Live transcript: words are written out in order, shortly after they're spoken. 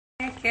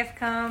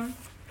كيفكم؟ إن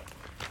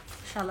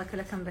شاء الله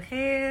كلكم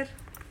بخير.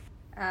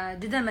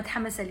 جدا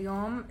متحمسة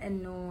اليوم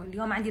إنه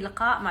اليوم عندي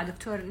لقاء مع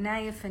دكتور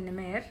نايف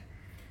النمير.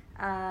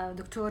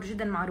 دكتور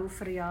جدا معروف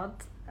في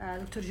الرياض،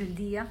 دكتور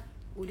جلدية،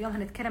 واليوم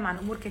هنتكلم عن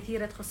أمور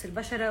كثيرة تخص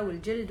البشرة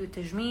والجلد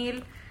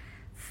والتجميل.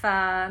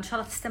 فإن شاء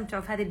الله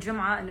تستمتعوا في هذه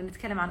الجمعة إنه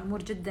نتكلم عن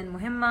أمور جدا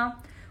مهمة،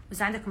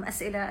 وإذا عندكم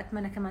أسئلة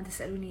أتمنى كمان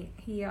تسألوني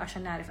هي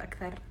عشان نعرف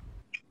أكثر.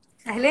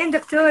 أهلين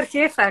دكتور،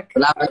 كيفك؟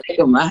 السلام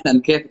عليكم،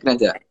 اهلا، كيفك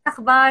ندى؟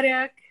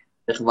 أخبارك؟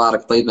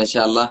 اخبارك طيبه ان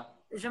شاء الله.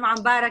 جمعة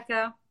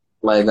مباركة.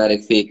 الله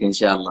يبارك فيك ان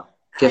شاء الله.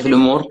 كيف أنا جدا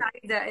الامور؟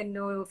 سعيدة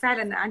إنه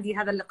فعلا عندي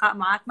هذا اللقاء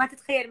معك. ما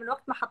تتخيل من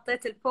وقت ما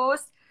حطيت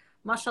البوست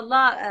ما شاء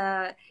الله،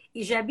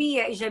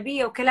 إيجابية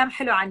إيجابية وكلام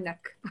حلو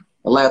عنك.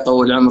 الله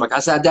يطول عمرك،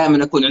 عسى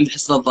دائما اكون عند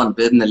حسن الظن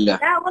باذن الله.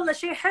 لا والله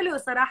شيء حلو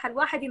صراحة،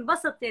 الواحد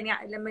ينبسط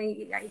يعني لما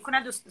يعني يكون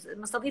عنده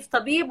مستضيف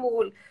طبيب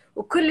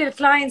وكل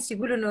الكلاينتس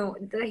يقولوا إنه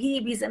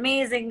رهيب، هيز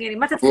أميزنج، يعني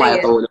ما الله تتخيل.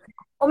 يطول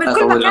ومن الله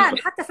كل يطول مكان،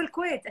 عمرك. حتى في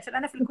الكويت عشان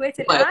أنا في الكويت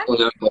الله الآن. يطول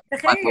عمرك. الله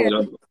يطول تخيل.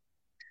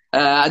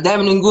 عمرك.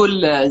 دائما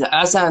نقول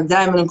عسى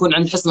دائما نكون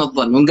عند حسن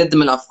الظن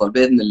ونقدم الافضل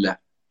باذن الله.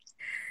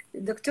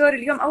 دكتور،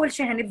 اليوم أول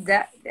شيء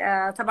هنبدأ.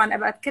 طبعا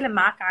أبغى أتكلم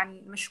معك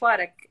عن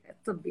مشوارك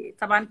الطبي.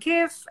 طبعا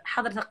كيف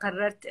حضرتك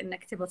قررت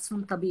أنك تبغى تصير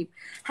طبيب؟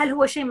 هل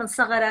هو شيء من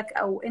صغرك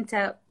أو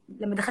أنت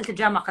لما دخلت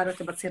الجامعة قررت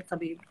تبغى تصير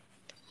طبيب؟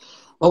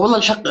 والله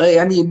الحق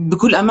يعني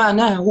بكل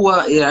امانه،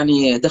 هو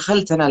يعني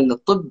دخلت انا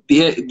الطب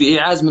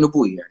بايعاز من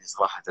ابوي، يعني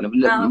صراحه انا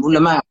ولا أوكي.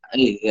 ما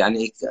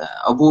يعني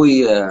ابوي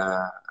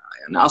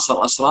يعني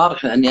اصر اصرار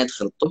اني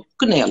ادخل الطب.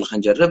 كنا يلا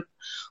خلينا نجرب،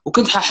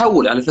 وكنت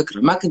ححول على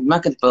فكره، ما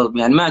كنت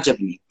يعني ما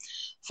عجبني.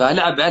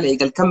 فلعب علي،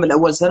 قال كمل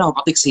اول سنه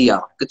وبعطيك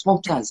سياره. قلت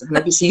ممتاز، احنا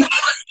بسياره.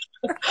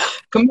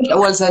 كملت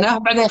اول سنه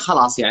وبعدين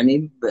خلاص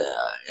يعني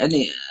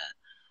يعني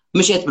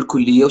مشيت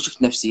بالكليه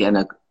وشفت نفسي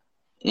انا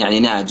يعني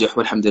ناجح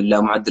والحمد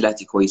لله،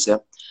 معدلاتي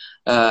كويسه.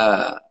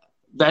 آه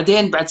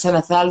بعدين بعد سنه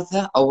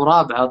ثالثه او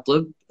رابعه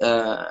طب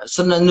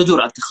صرنا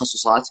ندور على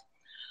التخصصات.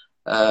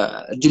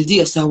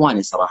 الجلديه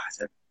استهواني صراحه،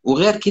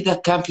 وغير كذا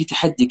كان في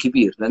تحدي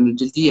كبير لان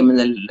الجلديه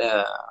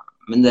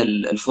من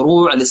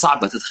الفروع اللي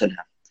صعبه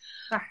تدخلها.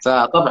 صح.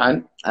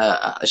 فطبعا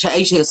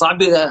اي شيء صعب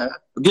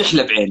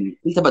بيحلى بعيني،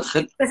 قلت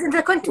بدخل. بس أنت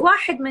كنت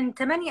واحد من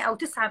 8 أو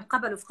 9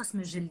 قبلوا في قسم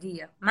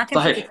الجلدية، ما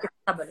كان في صحيح. كثير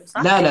قبلوا،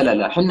 صح؟ لا لا لا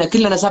لا، احنا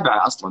كلنا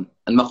 7 اصلا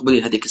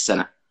المقبولين هذيك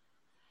السنه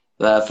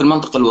في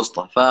المنطقه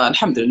الوسطى،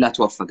 فالحمد لله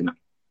توفقنا.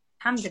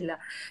 الحمد لله.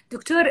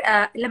 دكتور،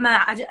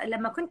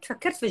 لما كنت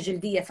فكرت في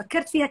الجلدية،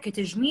 فكرت فيها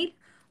كتجميل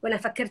ولا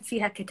فكرت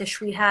فيها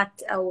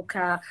كتشويهات أو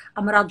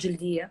كأمراض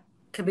جلدية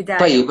كبداية؟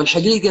 طيب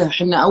الحقيقه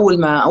احنا اول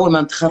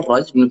ما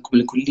نتخرج من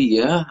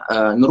الكليه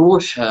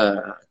نروح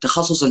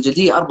تخصص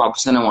الجلديه 4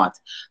 سنوات.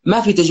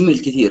 ما في تجميل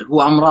كثير،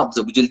 هو امراض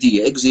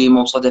جلديه،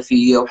 اكزيما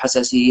وصدفيه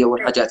وحساسيه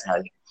والحاجات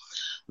هذه.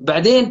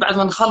 بعدين بعد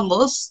ما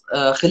نخلص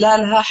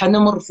خلالها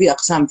حنمر في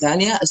اقسام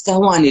ثانيه.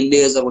 استهواني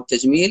الليزر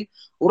والتجميل،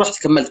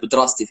 ورحت كملت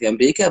بدراستي في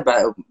امريكا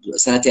بعد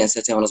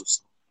سنتين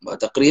ونص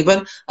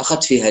تقريبا،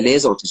 اخذت فيها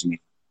ليزر وتجميل.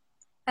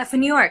 في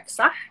نيويورك،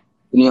 صح؟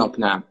 في نيويورك،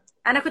 نعم.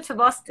 أنا كنت في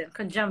بoston،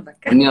 كنت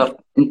جنبك.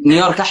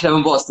 نيويورك احلى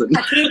من بوسطن.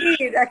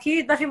 أكيد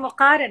أكيد، ما في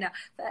مقارنة.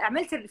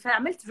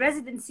 فعملت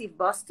ريزيدنسي في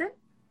بoston،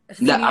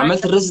 في لا، نيويورك،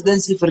 عملت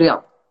الريزيدنسي في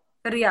الرياض.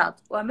 في الرياض،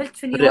 وعملت في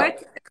في الرياض،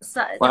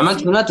 نيويورك وعملت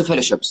تخصص. هناك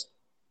فيلوشيبس.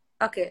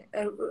 أوكي.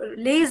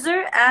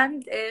 ليزر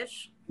أند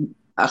إيش؟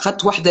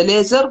 اخذت واحده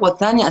ليزر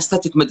والثانيه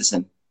استاتيك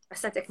ميديسن.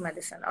 aesthetic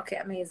medicine.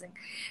 اوكي، اميزنج.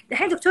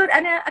 دحين دكتور،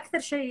 انا اكثر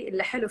شيء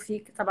اللي حلو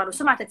فيك طبعا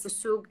وسمعتك في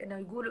السوق انه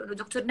يقولوا انه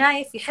دكتور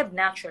نايف يحب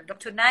ناتشرال،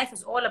 دكتور نايف is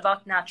all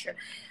about natural،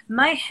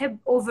 ما يحب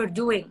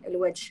overdoing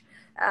الوجه.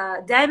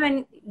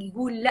 دائما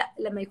يقول لا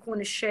لما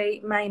يكون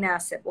الشيء ما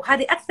يناسب،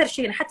 وهذه اكثر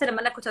شيء. حتى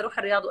لما انا كنت اروح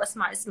الرياض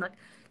واسمع اسمك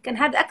كان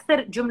هذا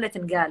اكثر جمله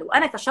تنقال.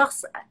 وانا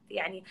كشخص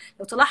يعني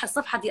لو تلاحظ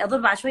صفحتي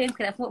اظن بعد شويه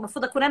يمكن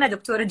المفروض اكون انا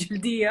دكتوره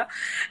جلديه،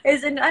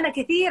 اذ انه انا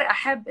كثير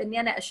احب اني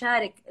انا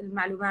اشارك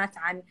المعلومات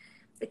عن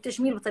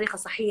التجميل بطريقه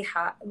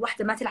صحيحه،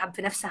 الواحده ما تلعب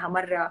في نفسها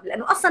مره،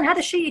 لانه اصلا هذا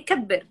الشيء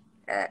يكبر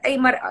اي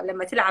مراه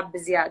لما تلعب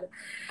بزياده.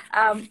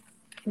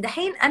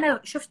 دحين انا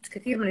شفت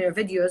كثير من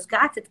الفيديوز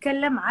قعدت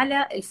تتكلم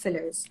على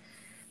الفيلرز.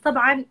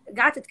 طبعا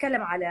قعدت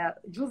اتكلم على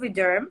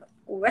جوفيديرم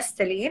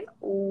وويستالين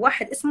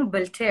وواحد اسمه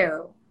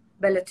بلتيرو.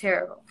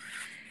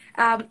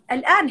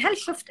 الان هل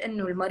شفت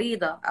انه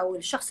المريضه او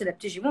الشخص اللي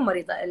بتجي، مو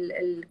مريضه،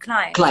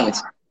 الكلاينت،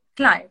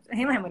 كلاينت.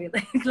 هي ما هي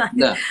مريضه كلاينت،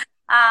 لا.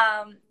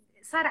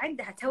 صار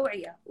عندها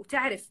توعية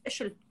وتعرف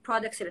إيش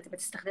البرودكتس اللي تبي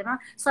تستخدمها؟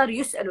 صاروا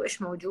يسألوا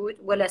إيش موجود،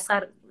 ولا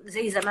صار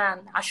زي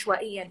زمان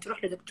عشوائيا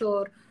تروح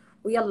لدكتور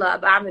ويلا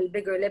أبغى أعمل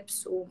بيجر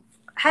ليبس؟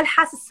 هل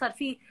حاسس صار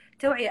في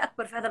توعية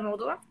أكبر في هذا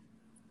الموضوع؟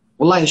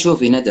 والله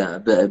شوفي ندى،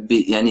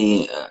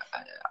 يعني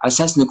على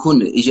اساس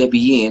نكون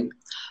ايجابيين،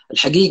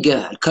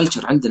 الحقيقه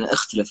الكلتشر عندنا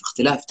اختلف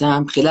اختلاف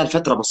تام خلال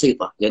فتره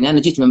بسيطه. يعني انا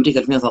جيت من امريكا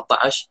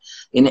 2013،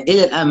 يعني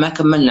الى الان ما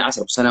كملنا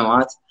 10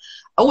 سنوات.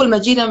 اول ما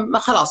جينا ما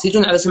خلاص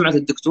يجون على سمعه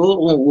الدكتور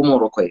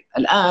واموره كويس.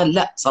 الان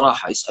لا،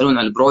 صراحه يسالون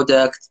عن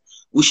البرودكت،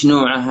 وش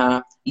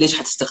نوعها، ليش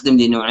حتستخدم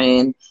لي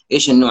نوعين،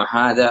 ايش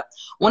النوع هذا.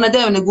 وانا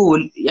دائما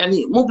اقول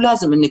يعني مو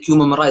بلازم انك يو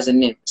ميمورايز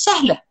النيم،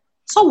 سهله.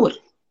 صور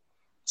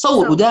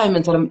صور. ودائما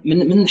ترى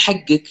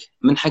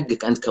من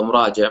حقك انت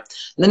كمراجع،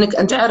 لانك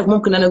انت عارف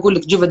ممكن انا اقول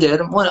لك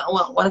جوفيديرم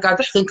وانا قاعد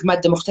احقنك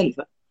ماده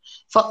مختلفه.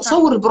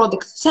 فصور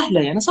البرودكت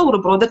سهله، يعني صور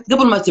البرودكت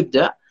قبل ما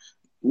تبدا.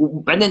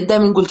 وبعدين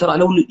دائما نقول ترى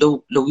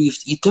لو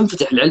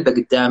تنفتح العلبه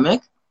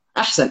قدامك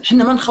احسن.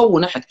 احنا ما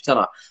نخون احد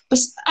ترى،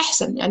 بس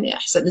احسن، يعني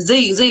احسن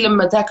زي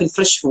لما تاكل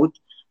فريش فود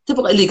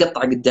تبغى اللي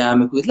يقطع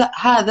قدامك لا،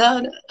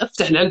 هذا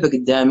افتح العلبه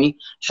قدامي،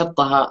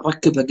 حطها،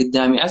 ركبها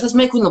قدامي، على اساس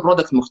ما يكون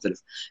برودكت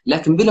مختلف.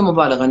 لكن بلا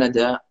مبالغه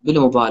ندى، بلا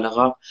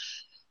مبالغه،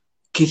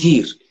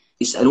 كثير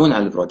يسالون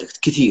عن البرودكت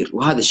كثير،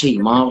 وهذا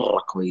شيء مره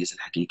كويس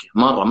الحقيقه،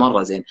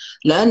 مره زين،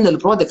 لان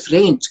البرودكت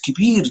رينج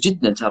كبير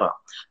جدا ترى.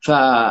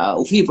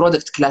 وفي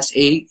برودكت كلاس A،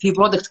 في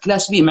برودكت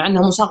كلاس B، مع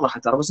انها مصرحه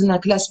ترى بس انها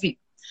كلاس B.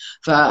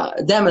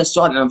 فدائما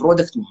السؤال عن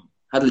البرودكت مهم.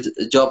 هذا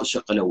جواب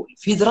الشق الاول.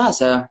 في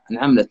دراسه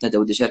انعملت ندى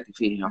ودي اشارك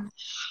فيها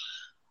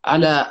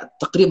على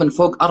تقريبا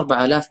فوق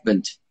 4000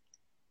 بنت.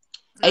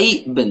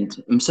 اي بنت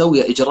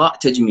مسويه اجراء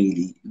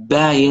تجميلي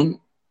باين،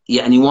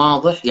 يعني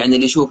واضح، يعني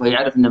اللي يشوفها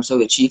يعرف انها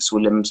مسويه تشيكس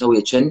ولا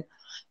مسويه شن،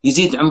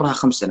 يزيد عمرها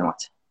 5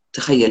 سنوات.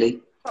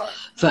 تخيلي.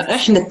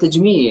 فاحنا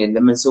التجميل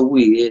لما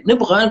نسويه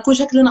نبغى نكون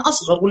شكلنا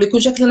اصغر ولا يكون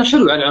شكلنا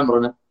حلو على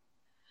عمرنا.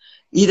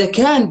 اذا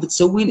كان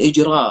بتسوين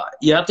اجراء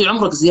يعطي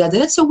عمرك زياده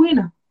لا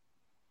تسوينه.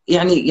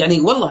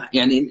 يعني والله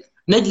يعني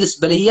نجلس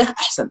بليه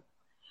احسن.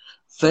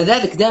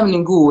 فذلك دائما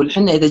نقول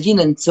احنا اذا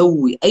جينا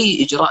نسوي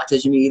اي اجراء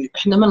تجميل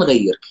احنا ما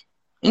نغيرك.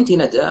 انت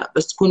ندى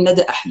بس تكون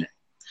ندى احلى،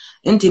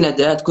 انت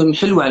ندى تكون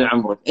حلوه على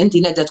عمرك، انت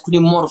ندى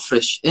تكونين مور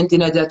فريش، انت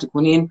ندى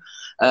تكونين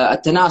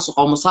التناسق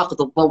او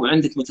مساقط الضوء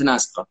عندك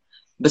متناسقه.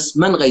 بس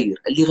ما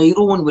نغير. اللي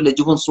يغيرون ولا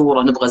يجيبون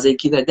صوره نبغى زي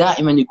كذا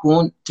دائما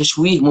يكون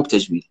تشويه مو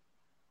بتجميل.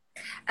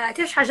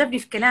 ايش عجبني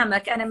في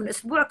كلامك، انا من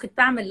اسبوع كنت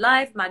بعمل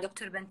لايف مع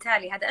دكتور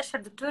بنتالي، هذا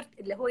اشهر دكتور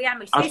اللي هو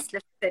يعمل فيس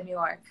ليفت في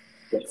نيويورك.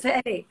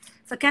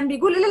 فكان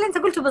بيقول اللي انت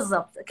قلته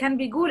بالضبط، كان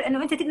بيقول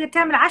انه انت تقدر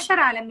تعمل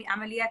 10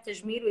 عمليات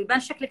تجميل ويبان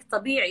شكلك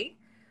طبيعي،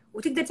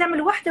 وتقدر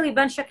تعمل واحده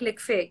ويبان شكلك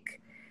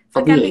فيك.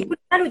 فكان بيقول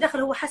له دخل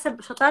هو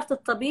حسب شطاره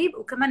الطبيب،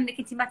 وكمان انك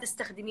انت ما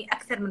تستخدمي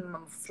اكثر من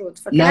المفروض.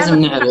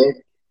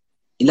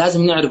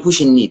 لازم نعرف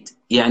وش النيد.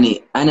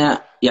 يعني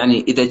انا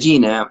يعني اذا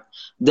جينا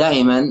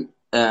دائما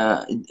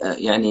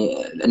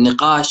يعني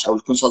النقاش او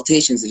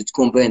الكونسلتيشنز اللي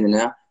تكون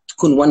بيننا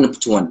تكون 1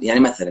 to 1. يعني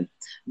مثلا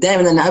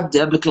دائما انا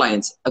ابدا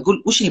بالكلاينتس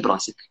اقول وش اللي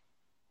براسك؟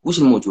 وش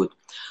الموجود؟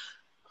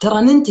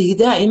 ترى ننتهي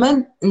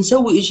دائما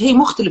نسوي شيء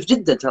مختلف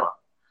جدا ترى.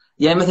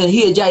 يعني مثلا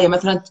هي جايه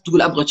مثلا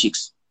تقول ابغى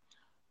تشيكس،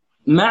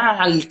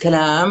 مع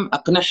الكلام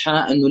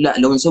اقنعها انه لا،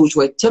 لو نسوي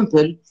شويه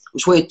تمبل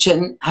وشويه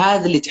تشن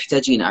هذا اللي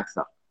تحتاجينه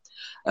اكثر.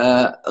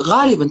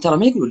 غالبا ترى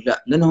ما يقولوا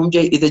لا، لانهم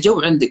جاي اذا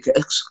جو عندك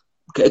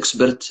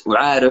كاكسبرت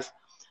وعارف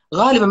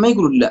غالبا ما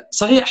يقولوا لا.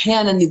 صحيح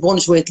احيانا يبغون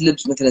شويه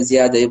لبس مثلا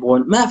زياده،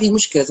 يبغون، ما في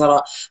مشكله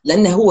ترى،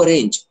 لانه هو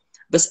رينج.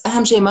 بس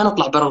اهم شيء ما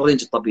نطلع برا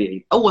الرينج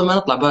الطبيعي. اول ما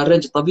نطلع برا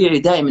الرينج الطبيعي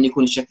دائما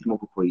يكون الشكل مو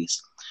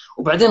كويس.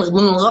 وبعدين من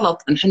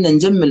الغلط ان احنا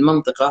نجمل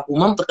منطقه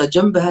ومنطقه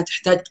جنبها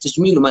تحتاج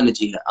تجميل وما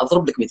نجيها.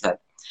 اضرب لك مثال،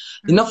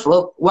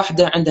 لنفرض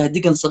واحده عندها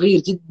دقن صغير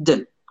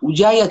جدا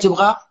وجايه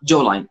تبغى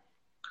جو لاين.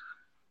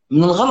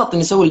 من الغلط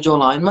اني اسوي الجو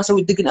لاين، ما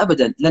اسوي الدقن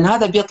ابدا، لان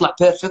هذا بيطلع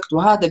بيرفكت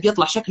وهذا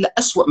بيطلع شكله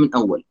اسوء من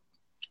اول.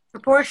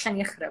 بروبورشن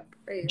يخرب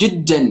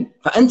جدا.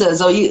 فانت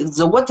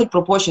زودت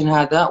البروبورشن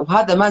هذا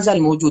وهذا ما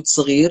زال موجود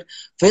صغير،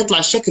 فيطلع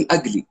الشكل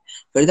اقلي.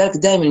 فلذلك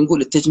دائما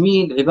نقول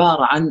التجميل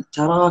عباره عن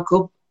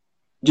تراكب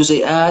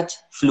جزيئات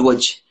في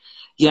الوجه.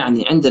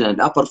 يعني عندنا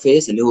الابر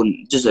فيس اللي هو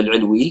الجزء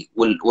العلوي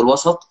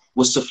والوسط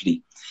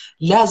والسفلي،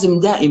 لازم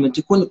دائما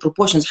تكون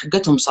البروبورشنز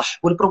حقتهم صح.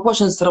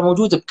 والبروبورشنز ترى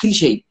موجوده بكل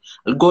شيء.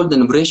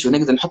 الجولدن بريشيو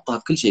نقدر نحطها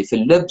في كل شيء، في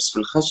اللبس، في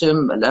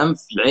الخشم، الانف،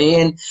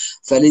 العين.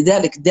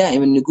 فلذلك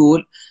دائما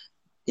نقول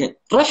يعني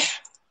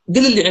رح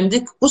قل اللي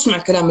عندك واسمع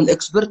كلام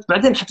الاكسبرت،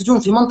 بعدين حتجون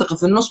في منطقه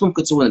في النص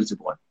ممكن تسوون اللي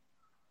تبغون.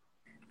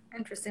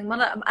 interesting.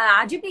 والله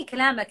عاجبني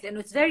كلامك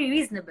لانه it's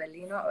very reasonable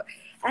you know.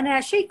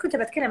 انا شيء كنت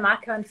بتكلم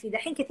معك كمان في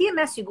دحين، كثير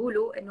ناس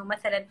يقولوا انه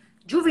مثلا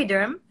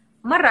جوفيديرم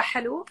مره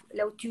حلو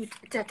لو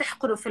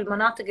تحقنه في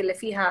المناطق اللي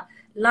فيها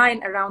line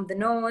around the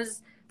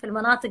nose، في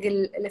المناطق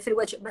اللي في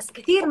الوجه. بس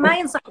كثير ما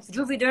ينصحوا في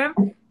جوفيديرم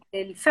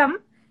الفم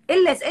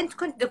الا اذا انت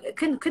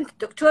كنت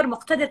دكتور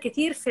مقتدر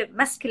كثير في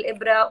مسك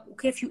الابره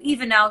وكيف يو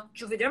ايفن اوت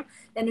جوفيديرم،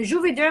 لانه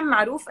جوفيديرم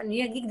معروف انه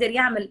يقدر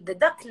يعمل ذا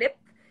دك ليب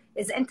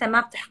اذا انت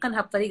ما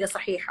بتحقنها بطريقه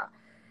صحيحه.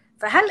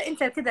 فهل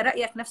انت كده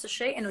رايك نفس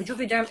الشيء انه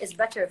جوفيديرم is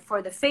better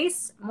for the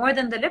face more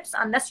than the lips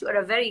unless you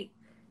are a very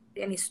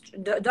يعني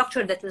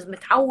doctor that is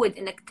متعود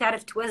انك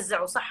تعرف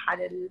توزعه صح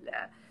على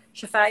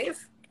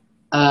الشفايف؟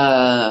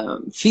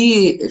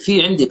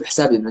 في عندي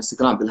بحسابي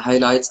بالانستغرام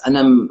بالهايلايتس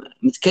انا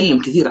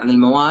متكلم كثير عن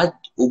المواد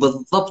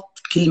وبالضبط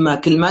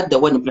كل ماده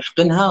وين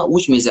بنحقنها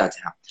وش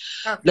ميزاتها.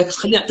 لكن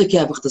خليني اعطيك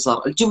اياها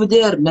باختصار.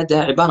 الجوفيدير ندى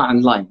عباره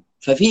عن لاين.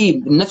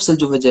 ففي نفس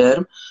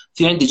الجوفيديرم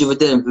في عندي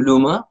جوفيديرم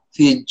بلوما،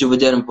 في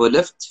جوفيديرم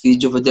بولفت، في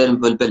جوفيديرم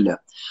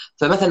بولبلا.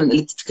 فمثلا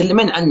اللي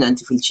تتكلمين عنه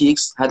انت في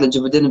الشيكس هذا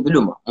الجوفيديرم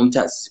بلوما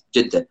ممتاز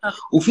جدا.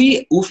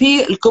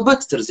 وفي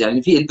الكومبيتيتورز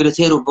يعني في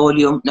البريتيرو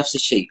فوليوم نفس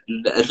الشيء،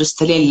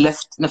 الريستالين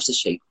ليفت نفس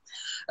الشيء.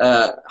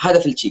 هذا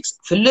في الشيكس.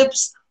 في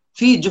اللبس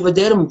في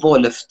جوفيديرم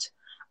فولفت.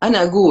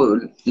 انا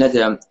اقول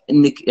ندى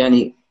انك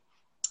يعني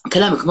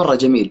كلامك مره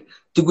جميل،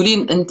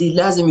 تقولين انت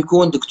لازم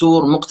يكون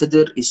دكتور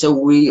مقتدر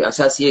يسوي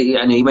اساس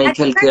يعني ما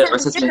يكلكع من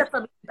اساس كذا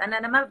طبيب،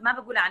 انا ما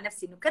بقول عن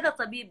نفسي، انه كذا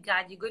طبيب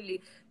قاعد يقول لي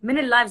من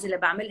اللايفز اللي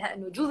بعملها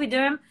انه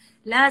جوفيديرم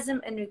لازم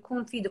انه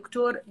يكون في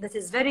دكتور that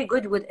is very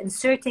good with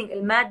inserting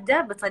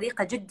الماده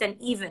بطريقه جدا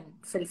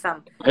even في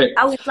الفم،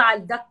 صحيح. او يطلع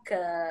الدك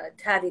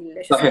هذه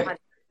شو اسمه صحيح.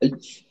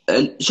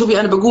 هذا. شوفي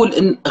انا بقول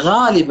ان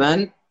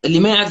غالبا اللي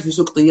ما يعرف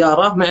يسوق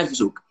طياره ما يعرف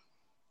يسوق،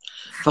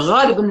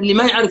 فغالبا اللي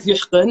ما يعرف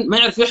يحقن ما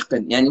يعرف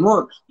يحقن، يعني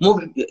مو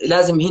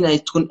لازم هنا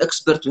تكون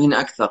اكسبرت وهنا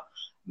اكثر.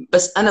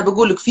 بس انا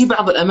بقول لك في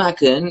بعض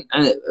الاماكن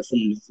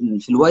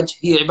في الوجه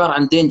هي عباره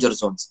عن دينجر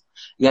زونز،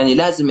 يعني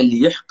لازم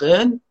اللي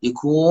يحقن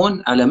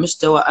يكون على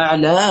مستوى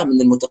اعلى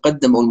من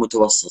المتقدم او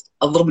المتوسط.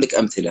 اضرب لك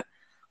امثله: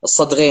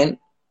 الصدغين،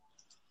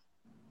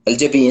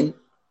 الجبين،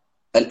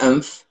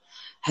 الانف،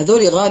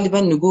 هذول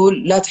غالبا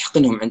نقول لا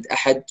تحقنهم عند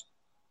احد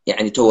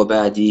يعني تو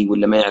بادي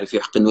ولا ما يعرف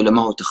يحقن ولا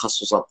ما هو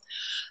تخصصه.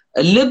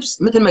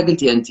 اللبس مثل ما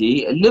قلتي انت،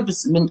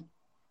 اللبس من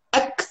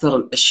اكثر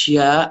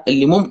الاشياء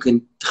اللي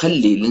ممكن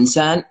تخلي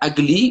الانسان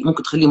اقلي،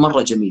 ممكن تخليه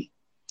مره جميل.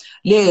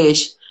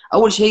 ليش؟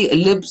 اول شيء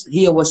اللبس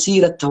هي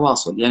وسيله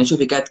تواصل، يعني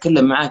شوفي قاعد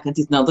اتكلم معاك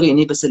انت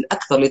تناظريني بس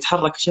الاكثر اللي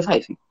يتحرك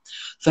شفايفي،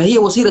 فهي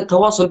وسيله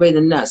تواصل بين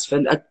الناس،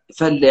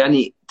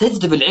 يعني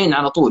تجذب العين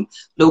على طول.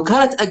 لو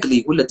كانت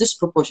اقلي ولا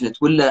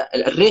ديسبروبورشنت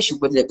ولا الريشيو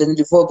بين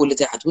اللي فوق واللي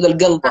تحت ولا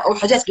القلبه او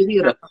حاجات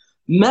كثيره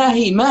ما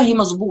هي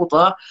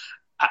مضبوطه،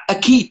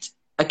 اكيد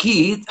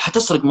اكيد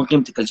حتسرق من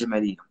قيمتك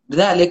الجماليه.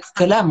 لذلك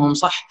كلامهم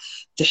صح.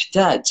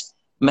 تحتاج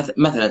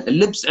مثلا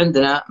اللبس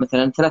عندنا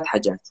مثلا 3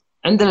 حاجات.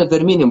 عندنا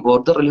الفيرمينيوم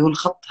بوردر اللي هو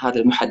الخط هذا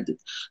المحدد،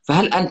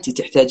 فهل انت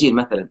تحتاجين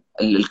مثلا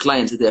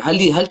الكلاينت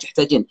هل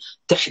تحتاجين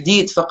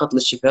تحديد فقط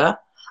للشفاه،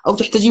 او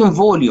تحتاجين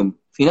فوليوم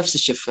في نفس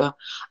الشفه،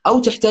 او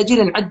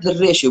تحتاجين نعدل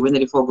الريشيو بين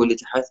اللي فوق واللي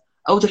تحت،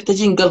 او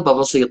تحتاجين قلبه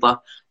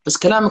بسيطه. بس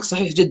كلامك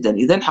صحيح جدا،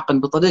 اذا انحقن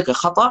بطريقه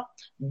خطا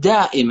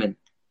دائما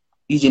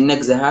يجي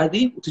النقزه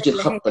هذه وتجي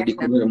اللي هي الخط اللي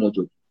يكون هنا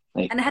موجود.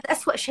 أي. انا هذا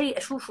اسوأ شيء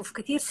اشوفه في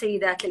كثير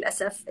سيدات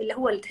للاسف، اللي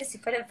هو اللي تحسي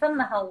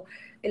فمها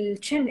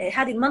والشن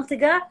هذه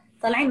المنطقه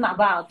طالعين مع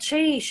بعض،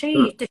 شيء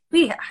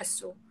تشبيه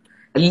احسه.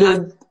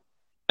 اللب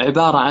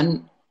عباره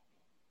عن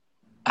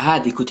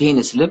هذه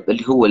كوتينس لب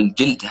اللي هو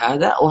الجلد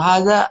هذا،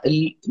 وهذا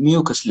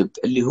الميوكس لب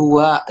اللي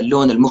هو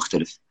اللون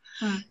المختلف.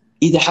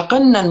 اذا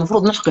حقنا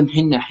المفروض نحقن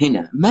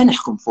هنا ما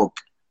نحقن فوق،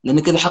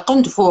 لانك اذا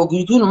حقنت فوق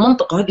يكون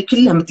المنطقه هذه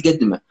كلها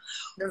متقدمه.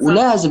 بالضبط.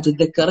 ولازم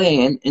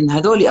تتذكرين ان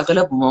هذول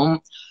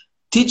اغلبهم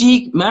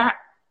تجي مع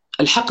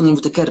الحقن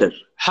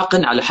المتكرر،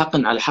 حقن على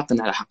حقن على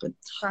حقن على حقن.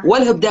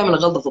 ولا هو دائما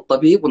غلطه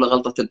الطبيب ولا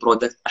غلطه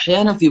البرودكت،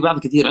 احيانا في بعض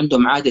كثير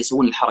عندهم عاده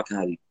يسوون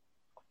الحركه هذه.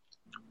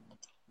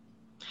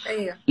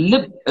 ايوه.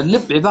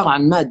 اللب عباره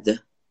عن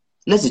ماده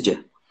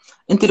لزجه،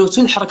 انت لو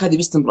تسوين الحركه هذه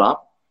باستمرار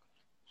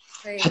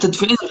أيوة.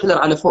 حتدفعين الفيلر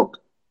على فوق،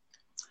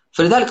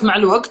 فلذلك مع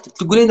الوقت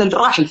تقولين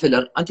راح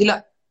الفيلر، انت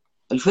لا،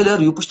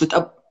 الفيلر يبوشت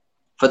اب،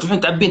 فتروحين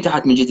تعبين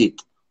تحت من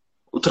جديد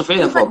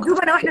وترفعينها فوق. دوب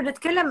انا واحنا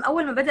بنتكلم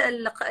اول ما بدا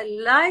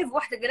اللايف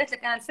واحده قالت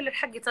لك انا الفيلر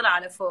حقي طلع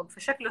على فوق،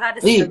 فشكله هذا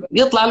السبب.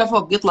 يطلع على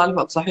فوق، يطلع على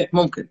فوق، صحيح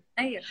ممكن.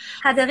 ايوه.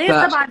 هذا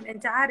غير طبعا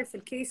انت عارف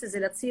الكيسز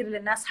اللي تصير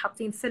للناس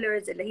حاطين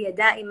فيلرز اللي هي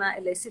دائمه،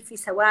 اللي يصير في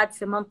سواد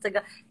في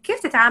منطقه، كيف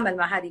تتعامل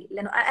مع هذه؟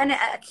 لانه انا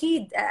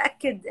اكيد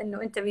ااكد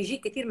انه انت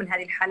بيجيك كثير من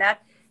هذه الحالات،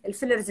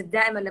 الفيلرز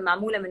الدائمه اللي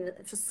معموله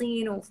في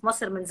الصين وفي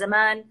مصر من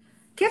زمان،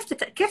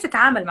 كيف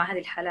تتعامل مع هذه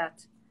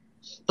الحالات؟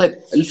 طيب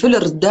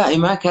الفيلر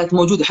الدائمة كانت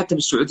موجودة حتى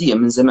بالسعودية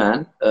من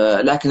زمان،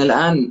 لكن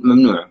الآن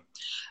ممنوع.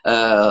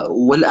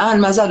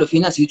 والآن ما زالوا في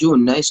ناس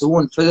يجونا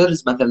يسوون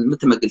فيلرز مثلا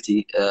مثل ما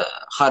قلتي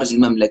خارج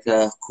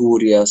المملكة،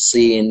 كوريا،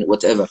 الصين،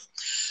 وات ايفر.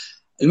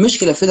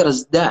 المشكلة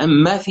فيلرز دائم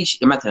ما في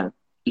مثلا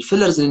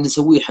الفيلرز اللي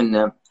نسويه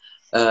احنا،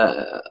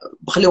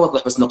 بخلي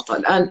اوضح بس نقطة.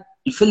 الآن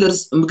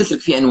الفيلرز قلت لك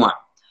في انواع،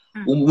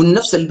 ومن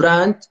نفس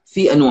البراند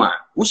في انواع.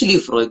 وش اللي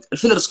يفرق؟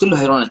 الفيلرز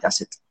كله هيرونيك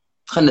اسيد.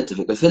 خلينا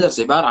نتفق،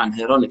 الفيلرز عباره عن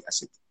هيرونيك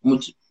اسيد،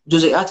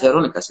 جزيئات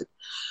هيرونيك اسيد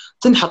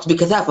تنحط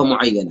بكثافه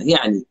معينه،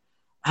 يعني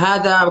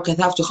هذا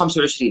كثافته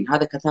 25،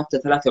 هذا كثافته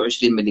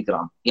 23 ملي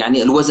جرام،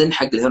 يعني الوزن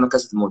حق الهيرونيك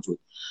اسيد موجود.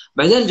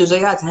 بعدين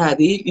الجزيئات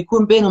هذه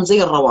يكون بينهم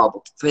زي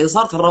الروابط، فاذا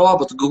صارت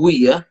الروابط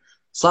قويه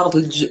صارت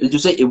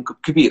الجزيء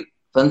كبير،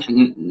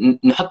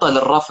 فنحطها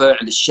للرفع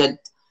للشد.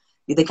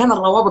 اذا كان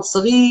الروابط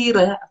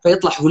صغيره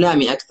فيطلع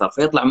هلامي اكثر،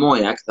 فيطلع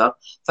مويه اكثر،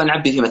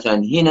 فنعبي فيه مثلا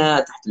هنا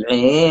تحت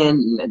العين،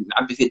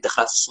 نعبي فيه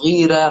الدخات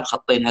الصغيره،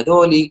 الخطين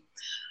هذولي،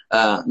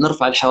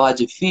 نرفع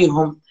الحواجب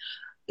فيهم.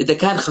 اذا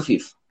كان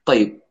خفيف.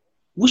 طيب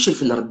وش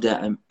الفيلر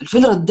الدائم؟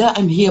 الفيلر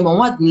الدائم هي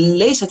مواد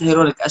ليست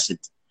هيرونيك اسيد.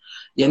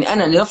 يعني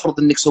انا لنفرض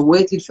انك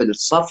سويتي الفيلر،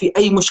 صار في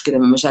اي مشكله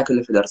من مشاكل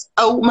الفيلرز،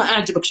 او ما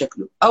اعجبك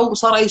شكله، او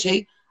صار اي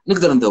شيء،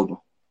 نقدر نذوبه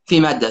في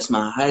ماده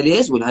اسمها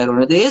هايليز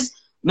والهيرونيديز،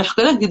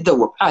 نحقنه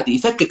يتذوب عادي،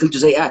 يفكك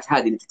الجزيئات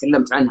هذه اللي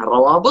تكلمت عنها،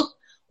 الروابط،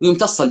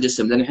 ويمتص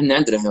الجسم، لان احنا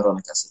عندنا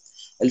هيرونيك اسيد.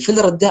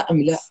 الفيلر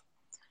الدائم لا،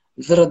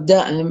 الفيلر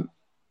الدائم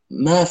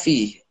ما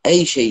فيه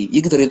اي شيء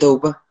يقدر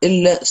يذوبه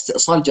الا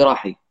استئصال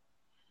جراحي.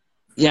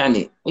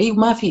 يعني اي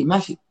ما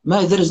في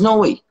there is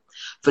no way.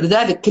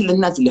 فلذلك كل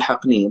الناس اللي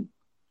حاقنين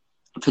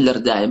فيلر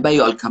دائم،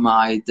 بايو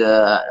الكامايد،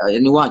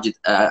 يعني واجد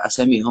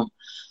اساميهم،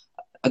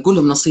 اقول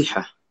لهم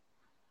نصيحه،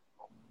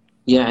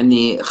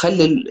 يعني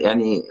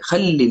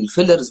خلي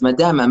الفيلرز ما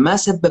دام ما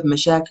سبب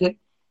مشاكل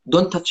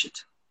دونت تاتش ات،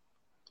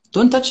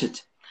 دونت تاتش ات.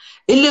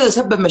 الا اذا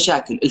سبب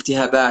مشاكل،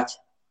 التهابات،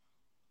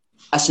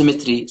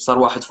 اسيمتري، صار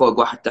واحد فوق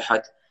واحد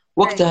تحت،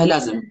 وقتها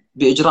لازم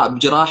باجراء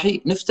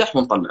جراحي نفتح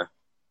ونطلعه.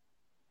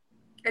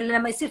 اللي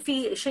لما يصير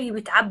في شيء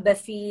بيتعبى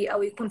فيه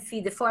او يكون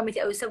في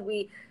ديفورميتي او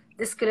يسوي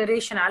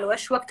ديسكلريشن على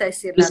الوش، وقتها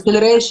يصير لازم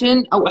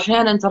ديسكلريشن، او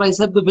احيانا ترى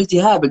يسبب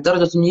التهاب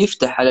لدرجه انه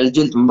يفتح على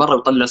الجلد من برا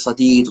ويطلع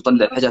صديد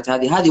ويطلع الحاجات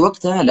هذه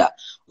وقتها لا،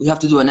 وي هاف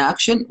تو دو ان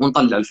اكشن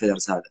ونطلع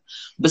الفيلرز هذا.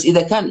 بس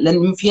اذا كان،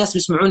 لان في ناس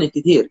بيسمعوني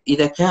كثير،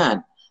 اذا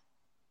كان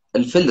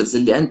الفيلرز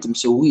اللي انت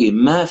مسويه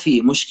ما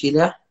في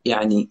مشكله،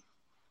 يعني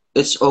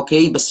اتس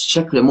اوكي، بس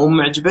شكله مو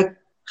معجبك،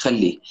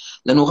 خليه،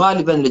 لانه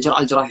غالبا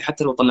الاجراء الجراحي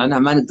حتى لو طلعناه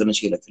ما نقدر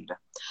نشيله كله.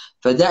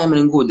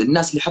 فدائما نقول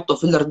للناس اللي حطوا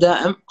فيلر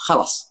دائم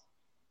خلاص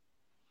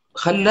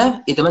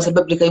خله، اذا ما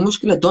سبب لك اي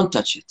مشكله دونت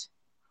تاتش ات.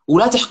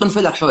 ولا تحقن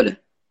فيلر حوله،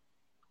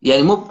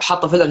 يعني مو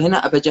حاطه فيلر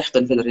هنا ابى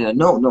احقن فيلر هنا،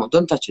 نو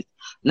دونت تاتش ات،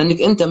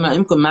 لانك انت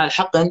يمكن مع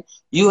الحقن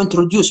يو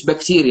انتروديوس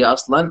بكتيريا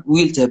اصلا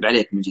ويلتهب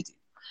عليك من جديد.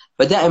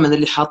 فدائما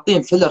اللي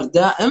حاطين فيلر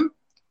دائم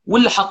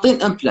ولا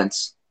حاطين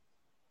امبلانتس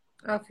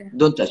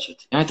دونت تاتش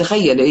ات. يعني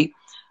تخيلي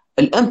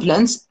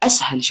الامبلانتس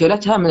اسهل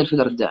شيلتها من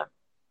الفيلر الدائم،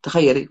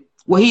 تخيلي،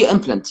 وهي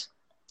امبلانت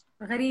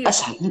غريب.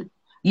 اسهل.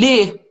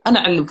 ليه؟ انا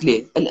اعلمك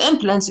ليه.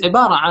 الامبلانتس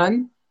عباره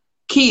عن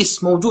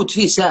كيس موجود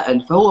فيه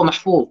سائل فهو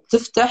محفوظ،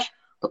 تفتح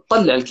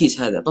تطلع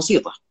الكيس، هذا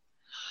بسيطه.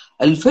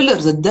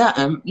 الفيلرز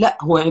الدائم لا،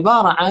 هو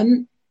عباره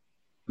عن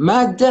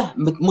ماده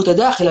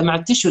متداخله مع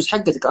التشوز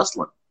حقتك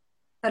اصلا،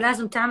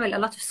 فلازم تعمل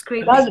a lot of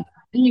scraping. لازم،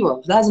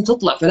 ايوه لازم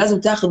تطلع، فلازم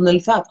تاخذ من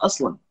الفات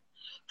اصلا.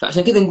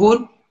 فعشان كذا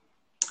نقول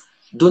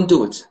دونت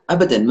دو ات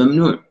ابدا،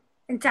 ممنوع.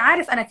 انت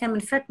عارف انا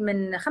كان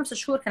من 5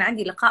 شهور كان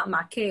عندي لقاء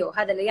مع كيو،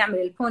 هذا اللي يعمل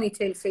البوني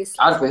تيل فيس،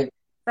 عارفه.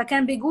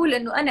 فكان بيقول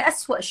انه انا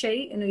اسوأ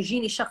شيء انه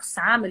يجيني شخص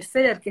عامل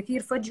فيلر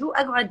كثير في وجهه،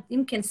 اقعد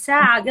يمكن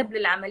ساعه قبل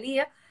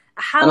العمليه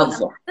احاول انا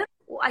صح،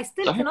 و I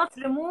still صحيح، cannot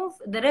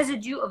remove the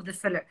residue of the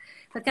filler.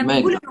 فكان ما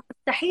بيقول يقدر. انه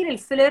مستحيل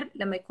الفيلر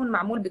لما يكون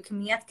معمول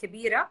بكميات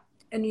كبيره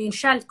انه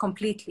ينشال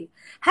completely.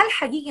 هل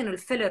حقيقي انه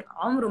الفيلر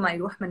عمره ما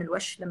يروح من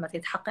الوش لما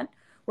تتحقن،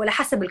 ولا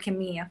حسب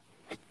الكميه؟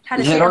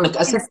 هذا شيء الهيرونيك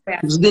اسيد،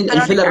 تقصدين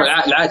الفيلر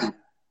العادي؟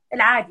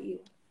 العادي.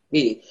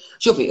 ايه،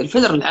 شوفي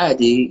الفيلر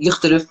العادي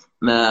يختلف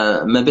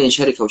ما بين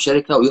شركه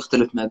وشركه،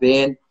 ويختلف ما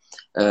بين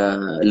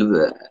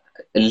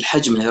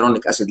الحجم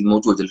الهيرونيك اسيد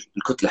الموجود،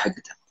 الكتله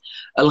حقتها.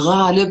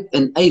 الغالب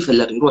ان اي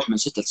فيلر يروح من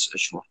 6 ل 9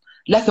 شهور،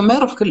 لكن ما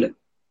يروح كله،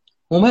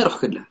 هو ما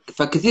يروح كله.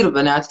 فكثير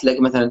بنات تلاقي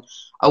مثلا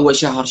اول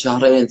شهر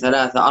شهرين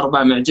ثلاثه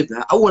اربعه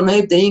معجبها، اول ما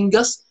يبدا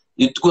ينقص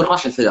تقول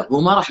راح الفيلر.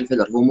 هو ما راح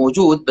الفيلر، هو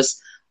موجود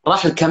بس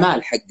راح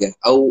الكمال حقه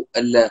او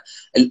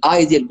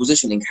الايديال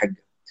بوزيشننج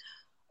حقه.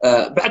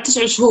 بعد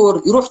 9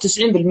 شهور يروح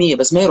 90%،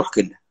 بس ما يروح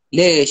كله.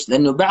 ليش؟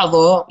 لانه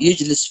بعضه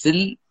يجلس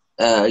في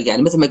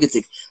يعني مثل ما قلت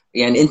لك،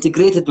 يعني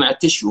انتجريتد مع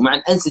التشيو، مع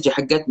الانسجه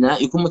حقتنا،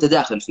 يكون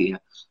متداخل فيها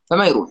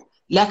فما يروح.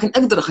 لكن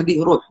اقدر اخليه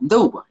يروح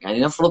ندوبه. يعني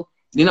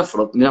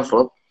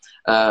لنفرض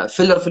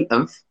فيلر في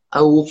الانف،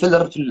 او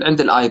فيلر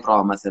عند الاي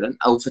براو مثلا،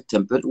 او في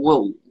التمبل،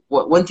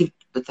 وانت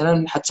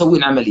مثلا حتسوي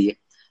العمليه،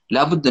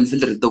 لابد ان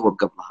الفيلر يتذوب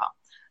قبلها،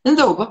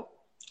 ندوبه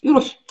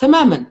يروح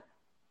تماما.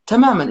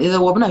 اذا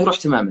ذوبناه يروح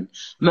تماما.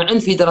 مع ان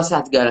في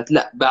دراسات قالت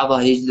لا،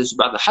 بعضها يجلس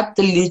وبعضها،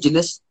 حتى اللي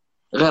يجلس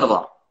غير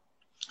ضار،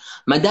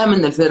 ما دام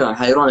ان الفيلر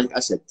هيرونيك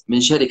اسيد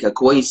من شركه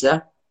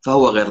كويسه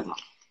فهو غير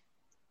ضار.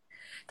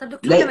 طب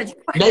دكتور، لما تجيك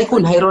لا واحده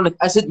يكون هيرونيك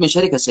اسيد من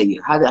شركه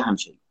سيئه، هذا اهم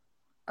شيء.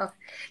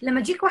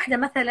 لما تجيك واحده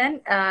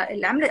مثلا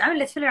اللي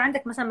عملت فيلر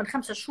عندك مثلا من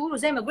 5 شهور،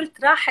 وزي ما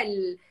قلت راح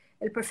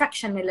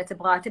البرفكشن اللي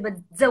تبغاه، تبى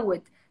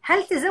تزود،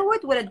 هل تزود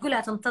ولا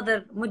تقولها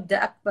تنتظر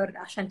مده اكبر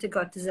عشان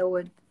تقعد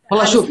تزود؟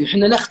 والله شوفي،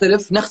 احنا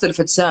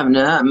نختلف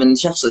اجسامنا من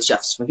شخص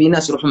لشخص. ففي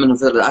ناس يروحون منهم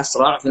فيلر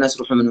اسرع، في ناس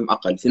يروحون منهم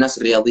اقل. في ناس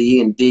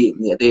الرياضيين دي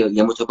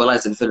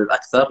يموتابلايز الفيلر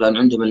اكثر، لان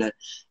عندهم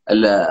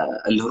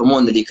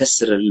الهرمون اللي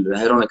يكسر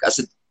الهيرونيك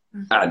اسيد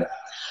اعلى.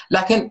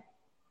 لكن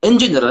ان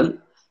جنرال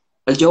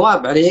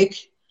الجواب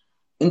عليك،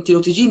 انت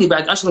لو تجيني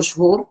بعد 10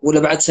 شهور ولا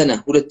بعد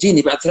سنه ولا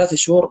تجيني بعد 3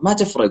 شهور ما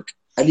تفرق.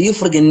 اللي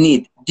يفرق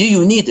النيد. do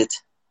you need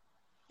it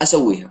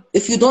اسويها.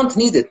 if you don't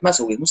need it ما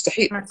اسويها،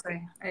 مستحيل.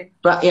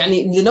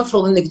 يعني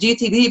لنفرض انك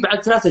جيتي لي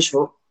بعد 3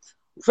 شهور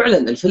وفعلا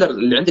الفيلر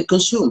اللي عندك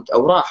كونسيومد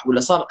او راح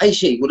ولا صار اي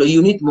شيء، ولا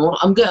يو نيد مور،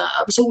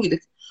 بسوي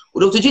لك.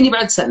 ولو تجيني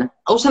بعد سنه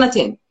او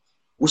سنتين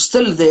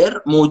وستيل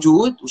ذير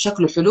موجود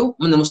وشكله حلو،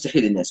 من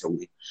المستحيل اني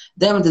اسويه.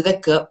 دائما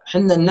تذكر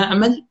احنا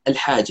نعمل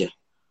الحاجه،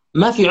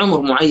 ما في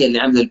عمر معين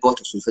لعمل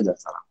البوتوكس والفيلر.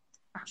 ترى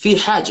في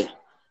حاجه،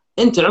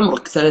 انت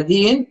عمرك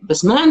 30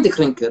 بس ما عندك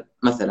رينكل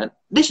مثلا،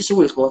 ليش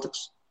اسوي لك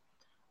بوتوكس؟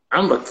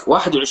 عمرك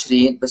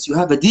 21 بس يو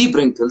هاف ا ديب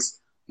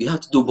رينكلز، يو هاف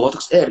تو دو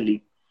بوتوكس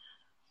ايرلي.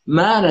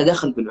 ما له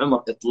دخل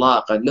بالعمر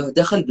اطلاقا، له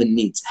دخل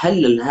بالنيدز.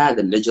 هل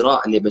هذا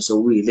الاجراء اللي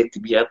بسويه لك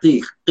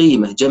بيعطيك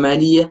قيمه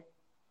جماليه؟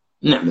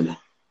 نعمله.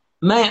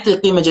 ما يعطيك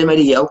قيمه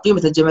جماليه او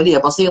قيمه الجماليه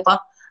بسيطه،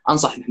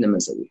 انصح احنا ما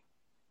نسويه.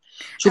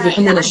 شوفي لا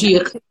احنا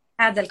شيخ.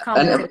 هذا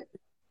الكومنت.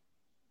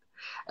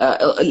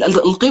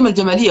 القيمه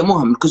الجماليه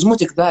مهم،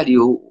 الكوزموتيك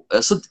فاليو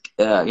صدق.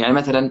 يعني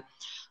مثلا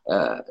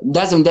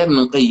لازم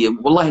دائما نقيم.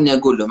 والله اني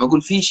اقول لهم،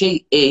 اقول في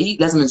شيء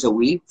A لازم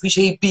نسويه، في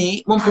شيء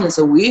B ممكن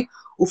نسويه،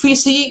 وفي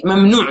C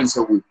ممنوع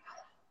نسويه.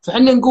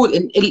 فاحنا نقول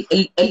ان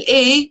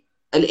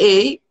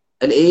الاي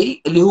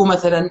اللي هو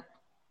مثلا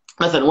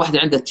واحده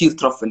عندها تير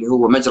ترف اللي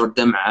هو مجرى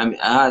الدم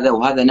هذا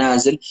وهذا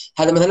نازل،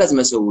 هذا مثلا لازم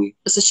اسويه،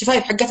 بس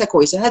الشفايف حقتها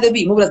كويسه، هذا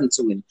بي مو لازم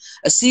تسويه.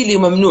 السي اللي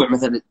ممنوع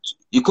مثلا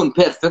يكون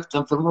بيرفكت،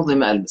 فالمفروض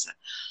ما المسه.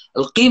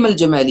 القيمه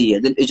الجماليه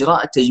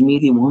للاجراء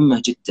التجميلي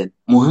مهمه جدا،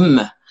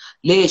 مهمه.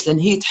 ليش؟ لان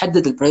هي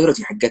تحدد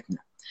البرايورتي حقتنا.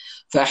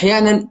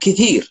 فاحيانا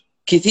كثير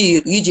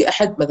يجي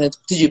احد، مثلا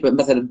تجي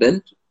مثلا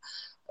بنت،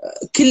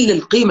 كل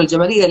القيمه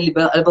الجماليه اللي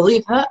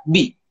بضيفها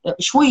بي،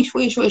 شوي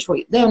شوي شوي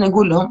شوي. دائما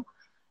اقول لهم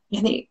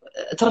يعني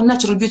ترى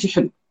الناتشرال بيوتي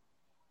حلو،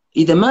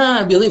 اذا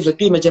ما بيضيف لك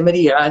قيمه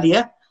جماليه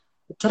عاليه،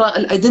 ترى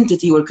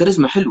الايدنتيتي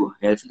والكاريزما حلوه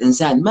يعني في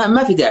الانسان.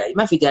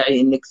 ما في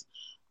داعي انك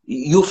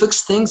يو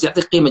فيكس ثينجز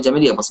يعطيك قيمه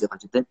جماليه بسيطه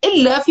جدا،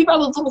 الا في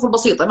بعض الظروف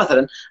البسيطه،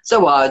 مثلا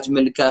زواج،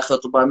 ملكه،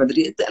 خطبه، ما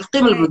ادري.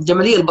 القيمه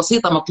الجماليه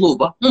البسيطه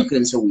مطلوبه،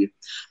 ممكن نسويها.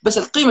 بس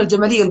القيمه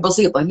الجماليه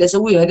البسيطه اللي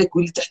اسويها لك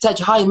واللي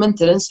تحتاج هاي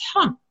مينتنس،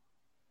 حرام.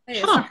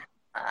 ايه حرام. صح.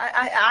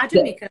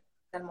 عاجبني كلام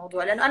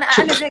الموضوع، لانه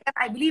انا زي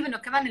اي بليف انه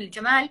كمان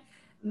الجمال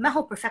ما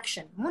هو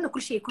بيرفكشن، مو انه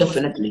كل شيء يكون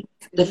مظبوط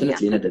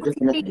ديفنتلي ندى،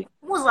 ديفنتلي.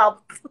 مو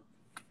ظابط.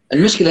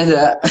 المشكله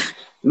هذا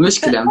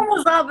المشكله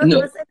مو ظابط،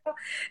 انه بس انه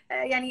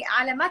يعني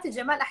علامات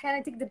الجمال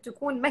احيانا تقدر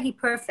تكون ما هي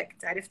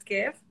بيرفكت، عرفت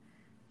كيف؟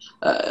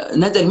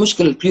 ندى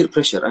المشكله البير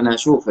بريشر. انا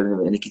اشوف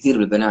يعني كثير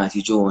من البنات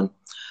يجون،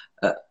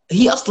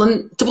 هي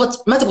اصلا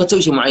ما تبغى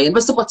تسوي شيء معين،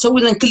 بس تبغى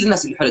تسوي لان كل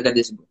الناس اللي حولها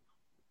قاعد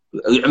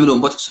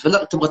يعملون بوتوكس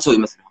فيلر، تبغى تسوي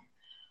مثلهم.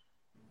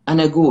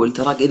 انا اقول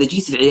تراك اذا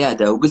جيت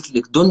العياده وقلت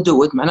لك دونت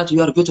دو ات، معناته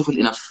يو ار بيوتيفول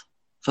انف،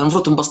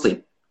 فالمفروض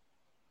تنبسطين.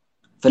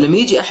 فلما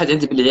يجي احد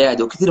عندي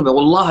بالعياده، وكثير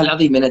والله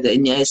العظيم يا ندى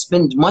اني اي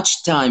سبند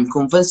ماتش تايم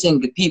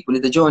convincing people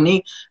اذا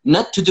جوني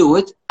not to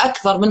do it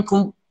اكثر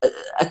منكم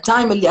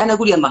التايم اللي انا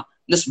اقول يلا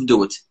let's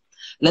do it.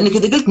 لانك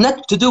اذا قلت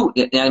not to do،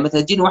 يعني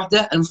مثلا تجيني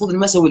واحده المفروض اني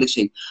ما اسوي لك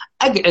شيء،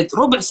 اقعد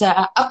ربع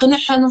ساعه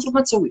اقنعها انه المفروض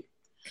ما تسوي.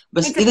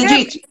 بس انت اذا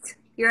جيت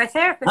you're a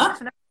therapist ها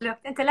في نفس الوقت.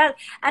 انت لازم،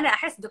 انا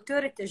احس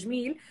دكتور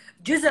التجميل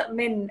جزء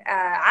من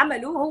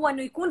عمله هو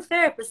انه يكون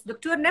ثيرابيست،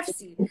 دكتور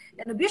نفسي،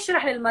 لانه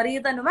بيشرح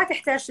للمريضه انه ما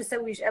تحتاج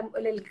تسوي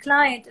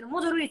للكلاينت انه مو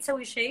ضروري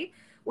تسوي شيء،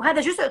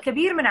 وهذا جزء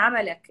كبير من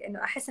عملك.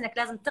 انه احس انك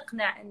لازم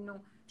تقنع انه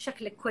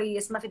شكلك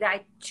كويس، ما في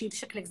داعي تشيل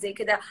شكلك زي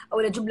كذا، او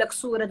اجيب لك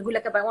صوره تقول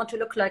لك I want to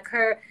look like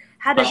her.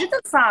 هذا جدا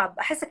صعب.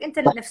 احسك انت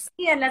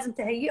نفسيا لازم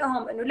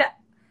تهيئهم انه لا،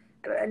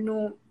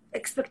 انه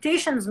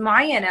expectations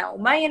معينه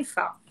وما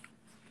ينفع.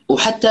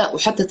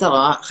 وحتى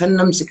ترى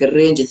خلينا نمسك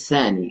الرينج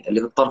الثاني اللي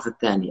في الطرف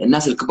الثاني،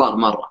 الناس الكبار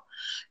مره.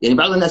 يعني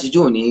بعض الناس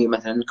يجوني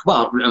مثلا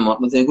كبار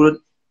بالعمر، مثلا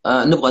يقولون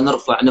نبغى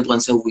نرفع، نبغى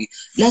نسوي.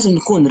 لازم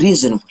نكون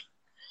ريزونبل.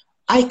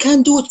 I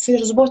can't do it في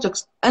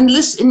البوتوكس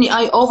unless اني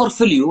I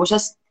overfill you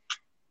وجس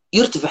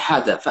يرتفع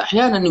هذا.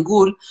 فاحيانا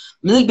نقول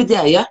من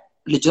البدايه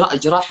الاجراء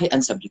الجراحي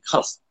انسب لك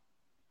خلاص.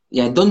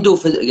 يعني دون دو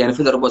يعني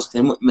فيلر بوتوكس،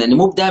 يعني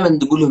مو دائما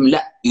تقول لهم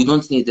لا يو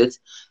دونت نيد ات،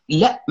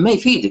 لا ما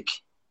يفيدك.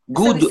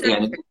 جود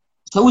يعني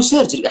سوي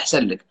سيرجري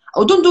احسن لك،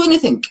 او دونت دو اني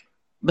ثينج.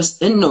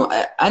 بس انه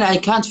انا اي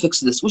كانت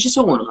فيكس ذس، وش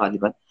يسوون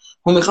غالبا؟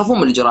 هم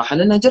يخافون من الجراحه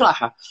لانها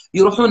جراحه،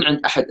 يروحون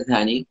عند احد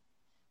ثاني.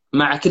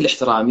 مع كل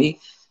احترامي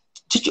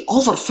تجي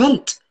اوفر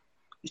فلت،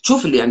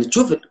 تشوف اللي يعني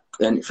تشوف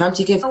يعني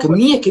فهمتي كيف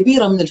كميه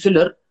كبيره من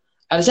الفيلر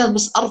علشان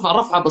بس ارفع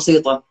رفعه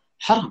بسيطه.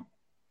 حرام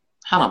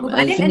حرام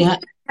يعني في النهايه.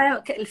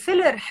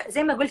 الفيلر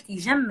زي ما قلت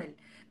يجمل،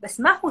 بس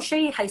ما هو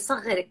شيء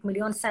حيصغرك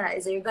مليون سنه.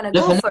 اذا you're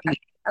gonna go for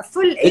a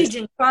full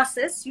aging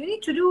process you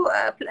need to do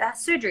a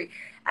surgery.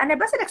 انا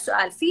بسألك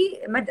سؤال.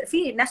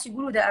 في ناس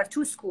يقولوا there are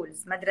two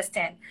schools،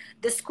 مدرستين،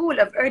 the school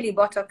of early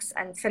botox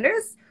and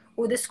fillers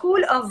و the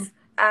school of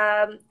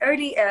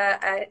early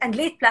and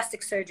late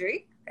plastic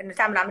surgery، انه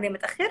تعمل عمليه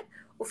متاخر،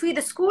 وفي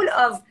the school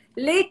of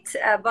late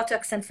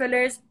botox and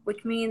fillers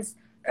which means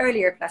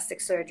earlier plastic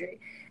surgery.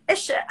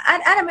 ايش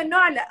انا من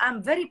النوع اللي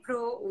I'm very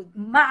pro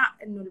ومع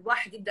انه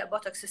الواحد يبدا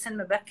بوتوكس في سن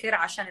مبكر،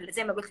 عشان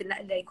زي ما قلت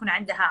اللي يكون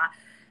عندها،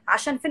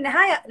 عشان في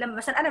النهايه لما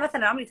مثلا انا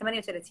مثلا عمري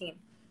 38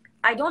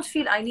 I don't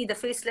feel I need a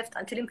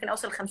facelift until يمكن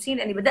اوصل 50،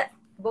 لاني بدات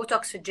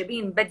بوتوكس في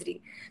الجبين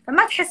بدري.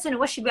 فما تحس انه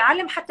وشي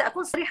بيعلم. حتى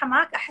اكون صريحه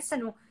معك، احس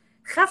انه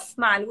خف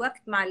مع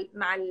الوقت،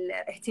 مع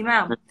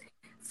الاهتمام.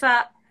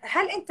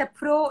 فهل انت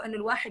برو انه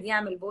الواحد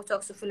يعمل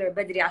بوتوكس وفيلر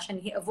بدري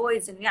عشان هي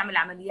افويدز انه يعمل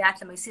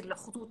عمليات لما يصير له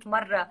خطوط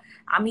مره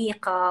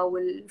عميقه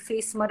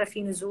والفيس مره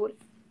في نزول؟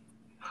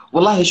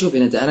 والله شوفي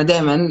ندى، انا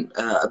دائما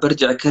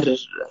برجع اكرر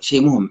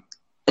شيء مهم،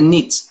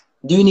 النيدز.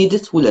 دو يو نيد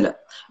ات ولا لا؟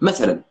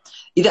 مثلا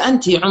اذا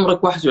انت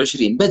عمرك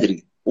 21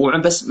 بدري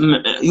وبس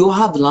يو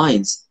هاف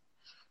لاينز،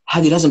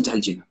 هذه لازم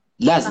تعالجينها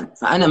لازم.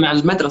 فانا مع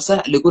المدرسه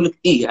اللي يقول لك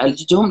ايه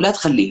عالجهم لا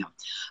تخليها.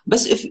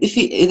 بس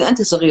اذا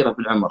انت صغيره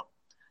بالعمر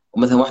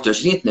ومثلا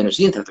 21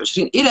 22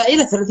 23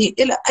 الى 30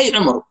 الى اي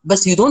عمر،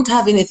 بس you don't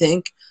have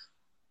anything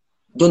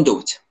don't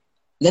do it.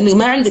 لانه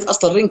ما عندك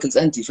اصلا رينكلز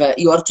انت، ف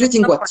you are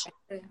treating what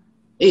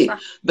ايه. صح.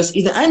 بس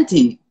اذا انت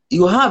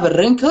you have a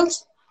wrinkles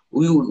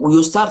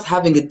you start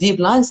having a deep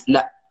lines،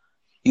 لا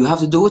you have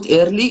to do it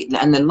early،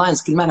 لان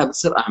اللاينز كل ما لها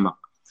بتصير اعمق.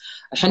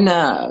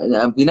 احنا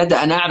بندى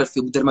انا اعرف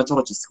في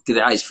ديرماتولوجيست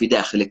كذا عايش في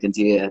داخلك، انت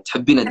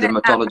تحبين انا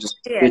الديرماتولوجيست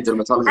في انا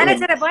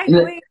الديرماتولوجيست. ترى باي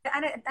ذا واي،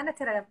 انا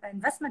ترى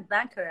انفستمنت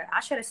بانكر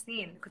 10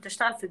 سنين، كنت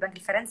اشتغل في البنك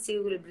الفرنسي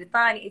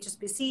والبريطاني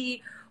HSBC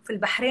وفي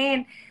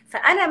البحرين.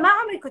 فانا ما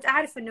عمري كنت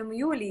اعرف انه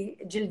ميولي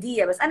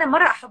جلديه، بس انا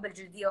مره احب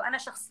الجلديه، وانا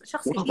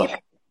شخص كثير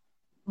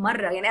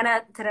مره. يعني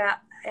انا ترى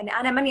يعني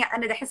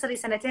انا دحين صار لي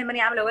سنتين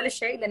ماني عامله ولا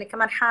شيء لاني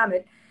كمان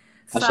حامل.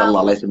 ما شاء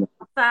الله الله يسلمك.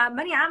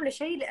 فماني عامله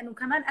شيء لانه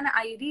كمان انا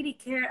I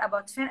really care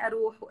about فين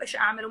اروح وايش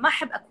اعمل، وما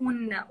احب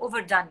اكون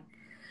overdone.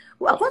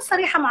 واكون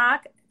صريحه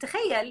معك،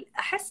 تخيل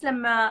احس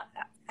لما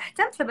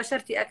اهتمت في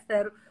بشرتي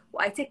اكثر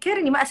واي تيك كير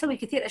اني ما اسوي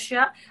كثير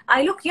اشياء،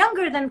 اي لوك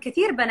يونجر ذان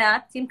كثير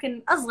بنات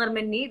يمكن اصغر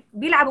مني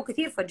بيلعبوا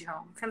كثير في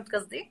وجههم. فهمت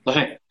قصدي؟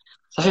 صحيح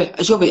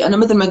صحيح. شوفي انا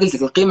مثل ما قلت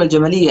لك القيمه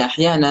الجماليه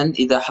احيانا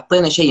اذا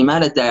حطينا شيء ما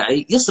له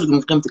داعي يسرق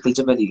من قيمتك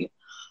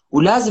الجماليه.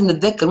 ولازم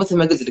نتذكر مثل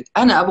ما قلت لك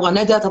انا ابغى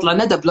ندى تطلع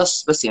ندى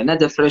بلس، بس يعني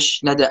ندى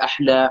فريش، ندى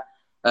احلى،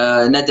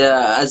 ندى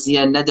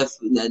ازين،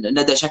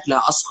 ندى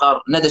شكلها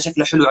اصغر، ندى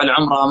شكلها حلو على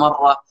عمرها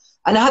مره.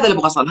 انا هذا اللي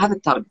ابغى اوصل، هذا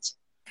التارجت،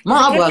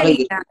 ما ابغى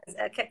اغير.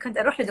 كنت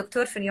اروح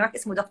لدكتور في نيويورك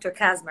اسمه دكتور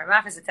كازمر، ما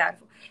اعرف اذا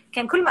تعرفه.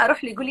 كان كل ما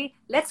اروح له يقول لي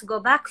let's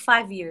go back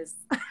 5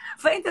 years.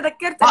 فانت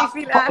ذكرتني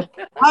فيه الان.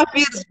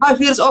 5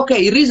 years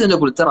اوكي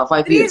ريزونبل، ترى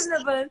 5 years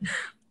ريزونبل.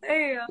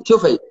 ايوه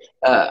شوفي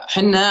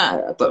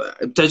حنا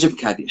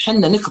بتعجبك هذه،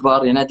 حنا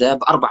نكبر يا ندى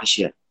باربع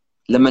اشياء.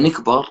 لما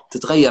نكبر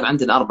تتغير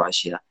عندنا اربع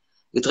اشياء،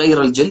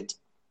 يتغير الجلد،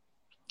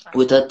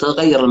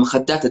 وتتغير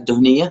المخدات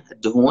الدهنيه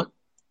الدهون،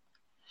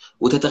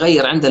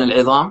 وتتغير عندنا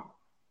العظام،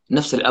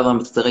 نفس العظام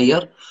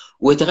بتتغير،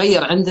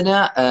 ويتغير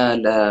عندنا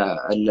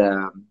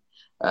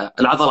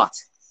العضلات.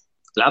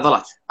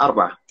 العضلات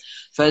اربعه.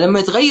 فلما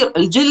يتغير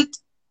الجلد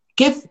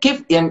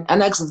كيف يعني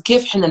انا اقصد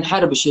كيف احنا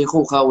نحارب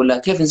الشيخوخه ولا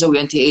كيف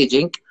نسوي انتي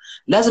ايجينج،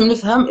 لازم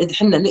نفهم اذا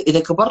احنا اذا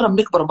كبرنا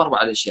بنكبر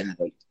باربع الاشياء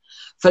هذول.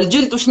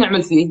 فالجلد وش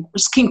نعمل فيه؟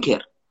 سكين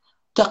كير،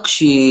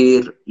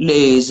 تقشير،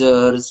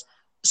 ليزرز،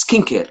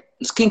 سكين كير.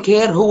 السكين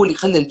كير هو اللي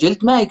يخلي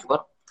الجلد ما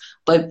يكبر.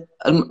 طيب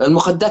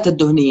المخدات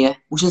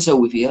الدهنيه وش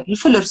نسوي فيها؟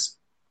 الفيلرز،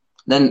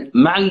 لان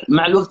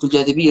مع الوقت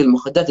والجاذبيه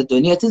المخدات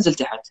الدهنيه تنزل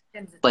تحت.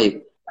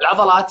 طيب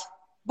العضلات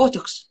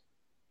بوتوكس،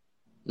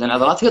 لان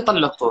العضلات هي تطلع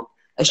الخطوط.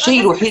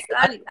 الشيء الوحيد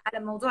سؤال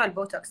على موضوع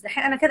البوتوكس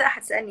دحين، انا كذا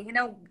احد سالني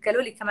هنا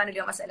وقالوا لي كمان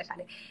اليوم اسالك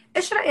عليه،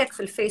 ايش رايك في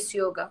الفيس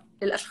يوغا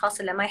للاشخاص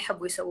اللي ما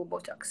يحبوا يسووا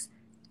بوتوكس؟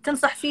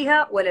 تنصح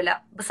فيها ولا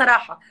لا؟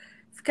 بصراحه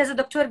في كذا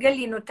دكتور قال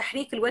لي انه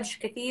تحريك الوجه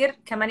كثير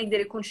كمان يقدر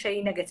يكون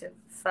شيء نيجاتيف،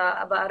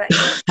 فابى رايك.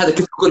 هذا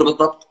كيف تقول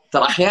بالضبط؟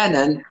 ترى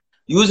احيانا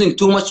using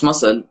too much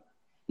muscle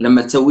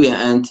لما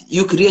تسويها انت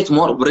you create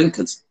more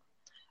wrinkles.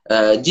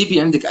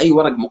 جيبي عندك اي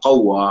ورق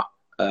مقوى،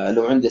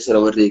 لو عندي اصير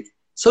اوريك،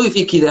 سوي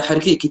فيه كذا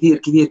حركيه كثير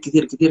كثير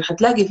كثير كثير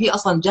حتلاقي فيه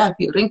اصلا جاء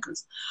فيه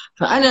رينكلز.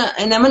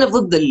 فانا ماني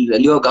ضد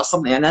اليوغا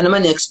اصلا، يعني انا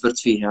ماني اكسبرت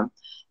فيها،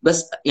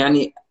 بس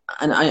يعني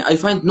انا اي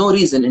فايند نو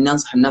ريزن اني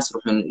انصح الناس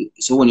يروحون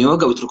يسوون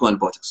يوغا ويتركون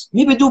البوتوكس.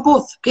 مي بدو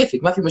بوث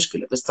كيفك ما في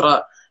مشكله، بس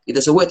ترى اذا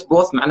سويت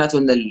بوث معناته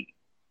ان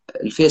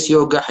الفيس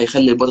يوغا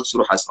حيخلي البوتوكس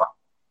يروح اسرع.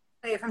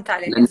 اي فهمت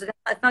عليك.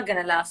 اتس نوت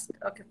gonna لاست.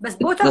 اوكي بس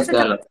بوتوكس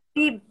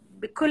في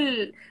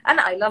بكل،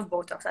 انا اي لاف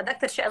بوتوكس، هذا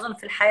اكثر شيء اظن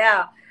في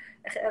الحياه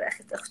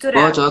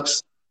اخترع.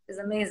 بوتوكس is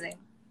amazing.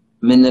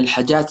 من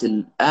الحاجات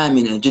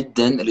الآمنة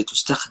جدا اللي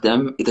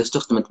تستخدم إذا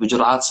استخدمت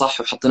بجرعات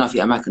صح وحطيناها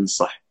في أماكن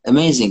الصح.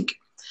 amazing.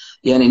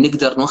 يعني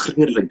نقدر نوخر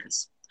فيه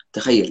الرنكلز،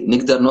 تخيل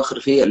نقدر نوخر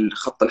فيه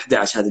الخط ال11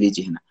 هذا اللي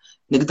يجي هنا،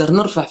 نقدر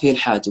نرفع فيه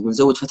الحاجب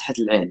ونزود فتحة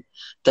العين،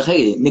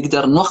 تخيل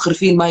نقدر نوخر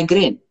فيه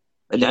المايجرين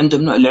اللي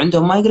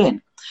عندهم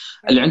مايجرين،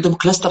 اللي عندهم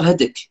كلاستر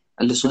هيدك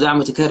اللي صداع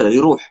متكرر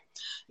يروح.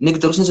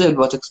 نقدر وش نسوي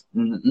بالبوتوكس؟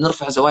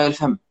 نرفع زوايا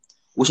الفم.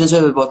 وش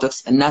نسوي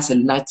بالبوتوكس؟ الناس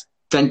النايت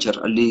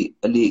فنشر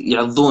اللي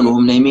يعضون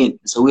وهم نايمين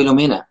نسوي لهم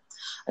هنا.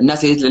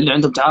 الناس اللي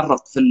عندهم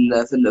تعرق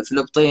في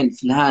الابطين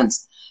في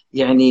الهاندز.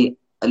 يعني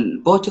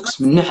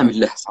البوتوكس من نعم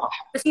الله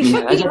صراحه. بس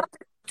يشد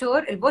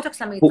دكتور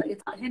البوتوكس لما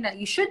يطلع هنا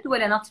يشد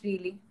ولا نوت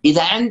ريلي؟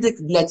 اذا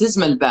عندك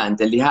بلاتيزما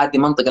الباند اللي هذه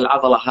منطقه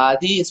العضله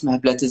هذه اسمها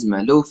بلاتيزما،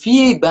 لو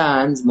في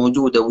باندز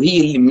موجوده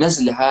وهي اللي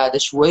منزله هذا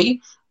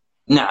شوي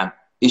نعم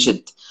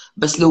يشد،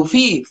 بس لو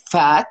في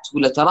فات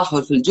ولا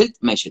ترهل في الجلد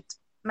ما يشد.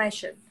 ما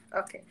يشد.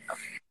 اوكي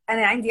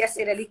انا عندي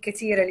اسئله ليك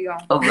كثيره اليوم.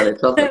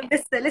 تفضل.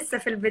 لسه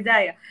في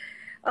البدايه.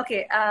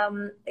 اوكي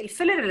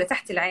الفيلر اللي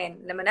تحت العين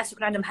لما الناس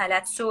يكون عندهم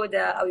هالات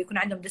سوداء او يكون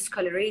عندهم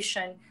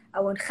ديسكولوريشن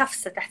او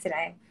انخفسه تحت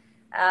العين،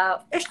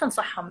 ايش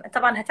تنصحهم؟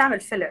 طبعا هتعمل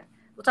فيلر،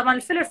 وطبعا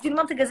الفيلر في دي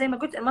المنطقه زي ما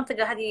قلت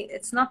المنطقه هذه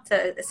اتس نوت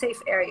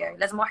سيف اريا،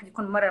 لازم واحد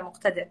يكون مره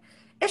مقتدر.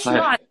 ايش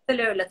نوع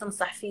الفيلر اللي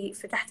تنصح فيه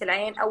في تحت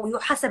العين او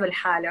حسب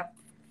الحاله؟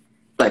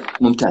 طيب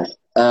ممتاز.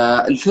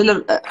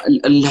 الفيلر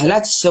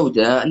الهالات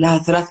السوداء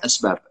لها 3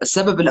 أسباب.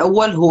 السبب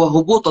الأول هو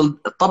هبوط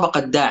الطبقة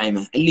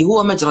الداعمة اللي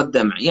هو مجرى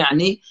الدمع،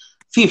 يعني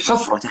في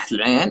حفرة تحت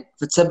العين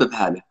فتسبب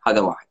هالة، هذا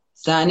واحد.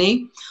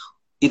 ثاني،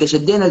 إذا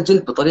شدينا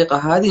الجلد بطريقة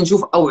هذه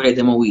نشوف أوعية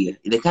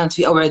دموية، إذا كانت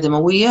في أوعية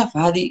دموية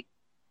فهذه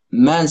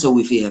ما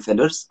نسوي فيها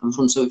فيلرز،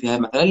 المفروض نسوي فيها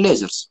مثلا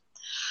ليزرز،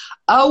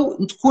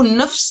 او تكون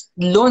نفس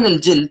لون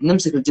الجلد،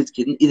 نمسك الجلد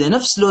كذا اذا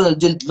نفس لون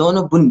الجلد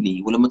لونه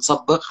بني ولا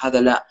متصبغ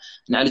هذا لا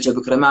نعالجها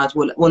بكريمات،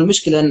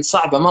 والمشكله ان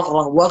صعبه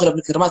مره واغلب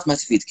الكريمات ما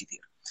تفيد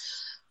كثير.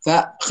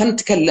 فخلينا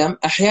نتكلم،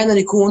 احيانا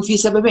يكون في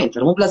سببين،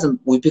 ترى مو بلازم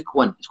وي بيك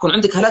 1. تكون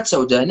عندك هالات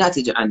سوداء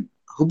ناتجه عن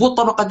هبوط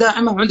طبقه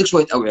داعمه وعندك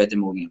شويه اوعيه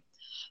دمويه،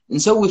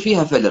 نسوي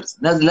فيها فيلرز.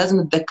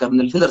 لازم نتذكر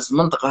ان الفيلرز في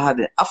المنطقه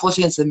هذه افضل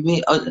شيء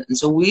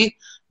نسويه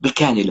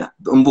بالكانيولا،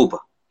 بانبوبه،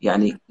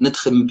 يعني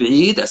ندخل من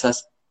بعيد على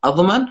اساس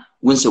اضمن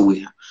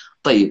ونسويها.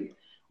 طيب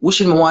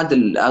وش المواد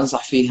اللي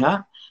انصح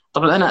فيها؟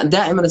 طبعا انا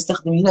دائما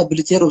استخدم هنا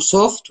بليتيرو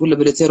سوفت ولا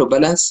بليتيرو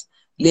بالانس.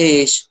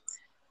 ليش؟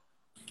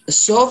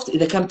 السوفت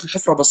اذا كانت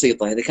الحفره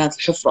بسيطه، اذا كانت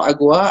الحفره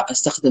اقوى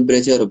استخدم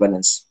بليتيرو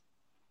بالانس.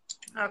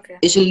 اوكي.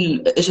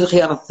 ايش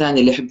الخيار الثاني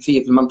اللي احب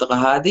فيه في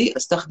المنطقه هذه؟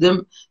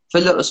 استخدم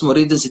فيلر اسمه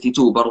ريدنسيتي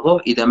 2 برضه،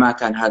 اذا ما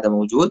كان هذا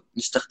موجود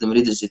نستخدم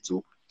ريدنسيتي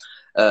 2.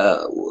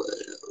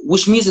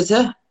 وش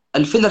ميزته؟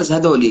 الفيلرز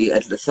هذول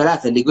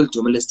الثلاثه اللي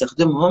قلتهم اللي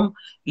استخدمهم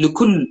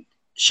لكل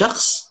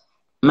شخص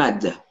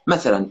ماده.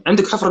 مثلا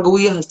عندك حفره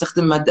قويه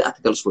استخدم ماده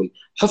اثقل شوي،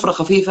 حفره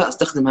خفيفه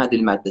استخدم هذه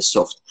الماده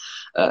السوفت.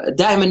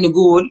 دائما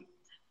نقول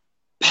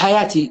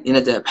بحياتي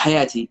ندى،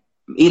 بحياتي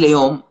الى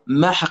يوم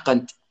ما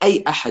حقنت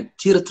اي احد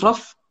تيرة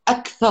رف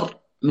اكثر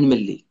من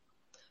ملي.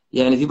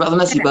 يعني في بعض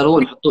الناس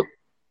يبالغون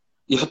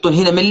يحطون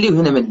هنا ملي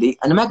وهنا ملي،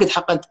 انا ما قد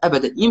حقنت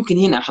ابدا. يمكن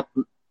هنا احط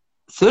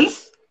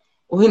ثلث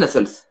وهنا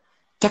ثلث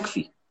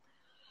تكفي،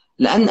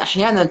 لان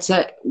احيانا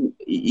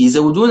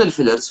يزودون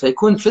الفيلرز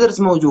فيكون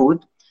الفيلرز موجود،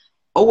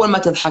 اول ما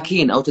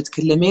تضحكين او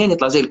تتكلمين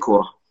يطلع زي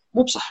الكوره،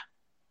 مو بصح.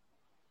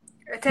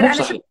 ترى انا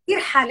شفت كثير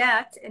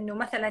حالات انه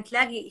مثلا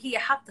تلاقي هي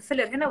حاطه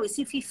فيلر هنا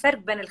ويصير في فرق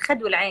بين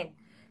الخد والعين،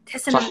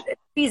 تحس انه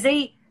في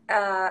زي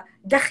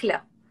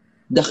دخله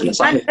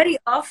صحيح، فيري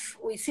اوف،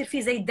 ويصير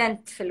في زي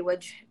دنت في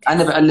الوجه.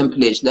 انا بعلمك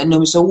ليش،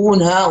 لانهم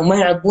يسوونها وما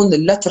يعبون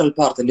اللاترال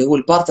بارت اللي هو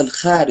البارت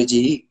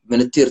الخارجي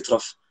من التير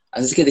ترف،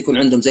 عشان كذا يكون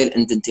عندهم زي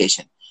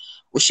الاندنتيشن.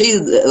 والشيء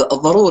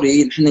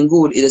الضروري نحن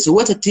نقول اذا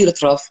سويت التير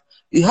ترف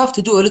you have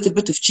to do a little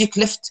bit of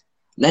cheek lift،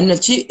 لان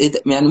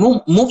الشيء يعني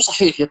مو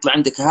بصحيح يطلع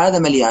عندك هذا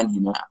مليان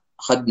هنا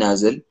خد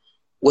نازل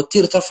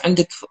والتير ترف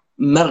عندك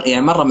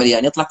يعني مره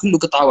مليان يطلع كله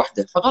قطعه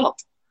واحده،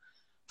 فغلط.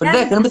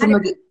 فلذلك انا مثل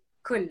ما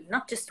كل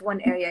not just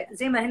one area،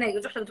 زي ما هنا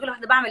رحت تقول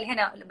واحده بعمل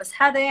هنا بس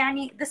هذا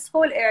يعني this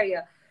whole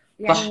area،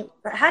 يعني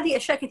هذه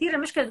اشياء كثيره.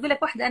 المشكله تقول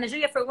لك واحده انا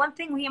جايه for one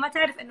thing وهي ما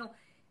تعرف انه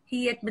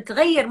هي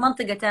بتغير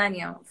منطقه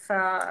ثانيه.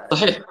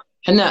 صحيح،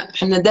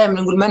 احنا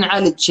دائما نقول ما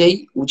نعالج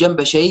شيء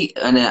وجنبه شيء،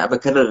 انا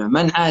بكررها،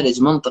 ما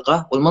نعالج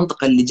منطقه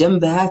والمنطقه اللي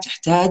جنبها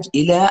تحتاج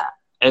الى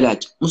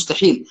علاج،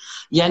 مستحيل.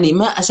 يعني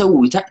ما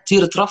اسوي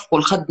تير ترف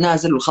والخد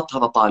نازل والخط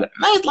هذا طالع،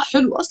 ما يطلع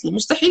حلو اصلا،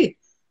 مستحيل.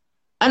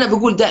 انا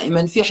بقول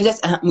دائما في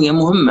حاجات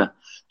مهمه،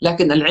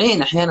 لكن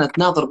العين احيانا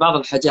تناظر بعض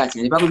الحاجات.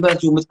 يعني بعض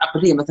البنات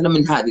متعقدين مثلا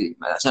من هذه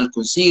عشان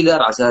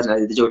الكونسيلر، عشان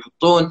اذا جو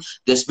يحطون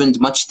they spend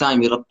much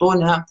time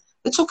يغطونها،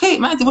 اتس اوكي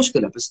ما عندي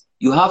مشكله، بس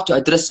يو هاف تو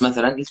ادرس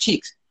مثلا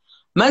التشيكس.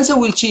 ما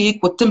نسوي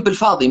التشيك والتمبل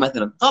فاضي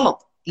مثلا،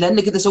 غلط،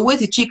 لانك اذا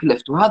سويتي تشيك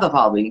ليفت وهذا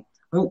فاضي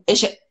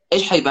ايش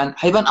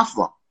حيبان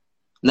افضل،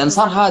 لان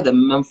صار هذا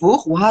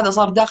منفوخ وهذا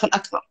صار داخل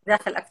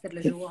اكثر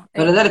لجوا.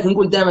 فلذلك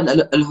نقول دائما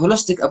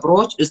الهوليستيك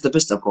ابروتش از ذا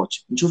بيست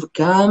ابروتش، نشوف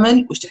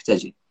كامل وش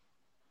تحتاجين.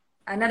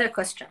 another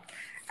question.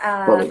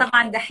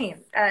 طبعا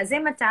دحين زي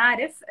ما انت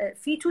عارف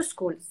في تو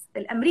سكولز،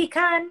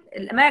 الامريكان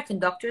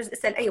دكتورز،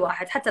 اسال اي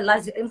واحد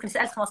حتى يمكن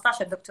سالت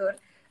 15 دكتور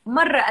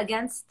مره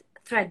against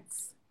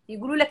threads،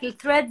 يقولوا لك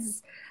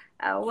الثريدز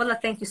والله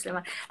ثانك يو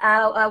سليمان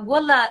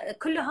والله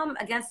كلهم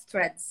against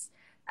threads.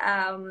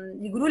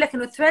 يقولوا لك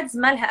انه threads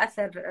ما لها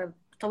اثر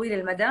طويل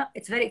المدى،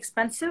 it's very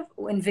expensive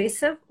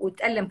وinvasive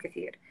وتألم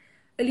كثير.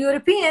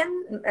 اليوروبيان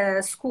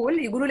سكول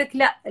يقولوا لك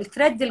لا،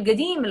 الثريد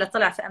القديم اللي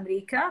طلع في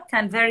امريكا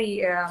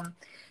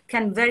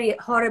كان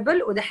very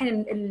horrible،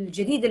 ودحين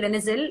الجديد اللي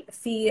نزل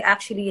في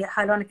actually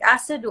hyaluronic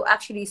acid و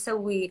actually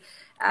يسوي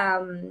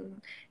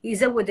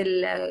يزود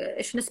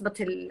ايش نسبة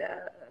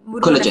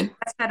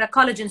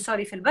كولاجين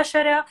سوري في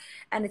البشرة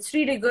and it's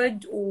really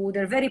good و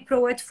they're very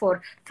pro it for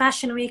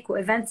fashion week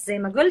و events زي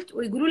ما قلت،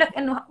 ويقولوا لك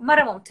انه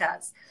مرة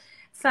ممتاز.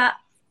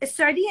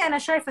 فالسعودية انا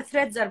شايفة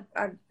threads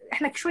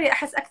احنا شوية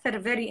احس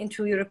اكثر very into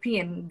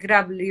European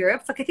قراب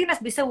ليوروب، فكثير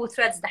ناس بيسووا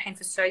threads دحين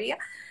في السعودية.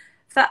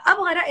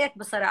 فابغى رايك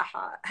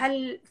بصراحه،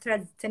 هل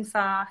ثريد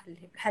تنفع؟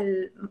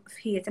 هل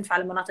هي تنفع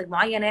لمناطق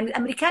معينه؟ يعني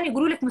الامريكان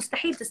يقولوا لك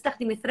مستحيل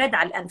تستخدمي ثريد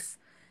على الانف،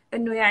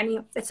 انه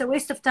يعني it's a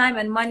waste of time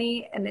and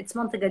money and it's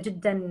منطقه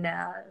جدا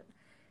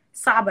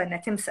صعبه انها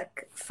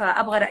تمسك.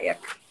 فابغى رايك.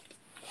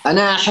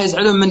 انا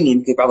حيزعلون مني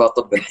يمكن بعض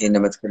الاطباء الحين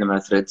لما اتكلم عن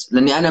ثريد،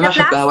 لاني انا ما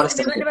احبها ولا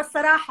استخدمها.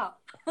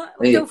 بالصراحه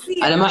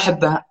انا ما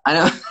احبها،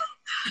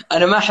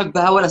 انا ما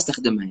احبها ولا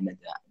استخدمها هنا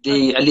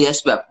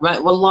لاسباب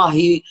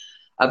والله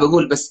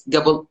بقول. بس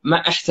قبل،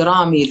 مع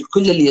احترامي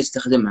لكل اللي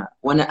يستخدمها،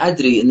 وانا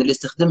ادري ان اللي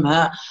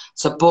يستخدمها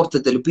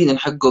سبورتد الاوبينيون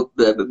حقه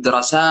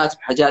بدراسات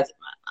بحاجات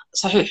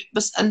صحيح،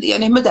 بس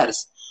يعني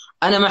مدارس.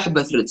 انا ما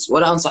احب ثريدز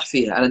ولا انصح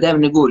فيها. انا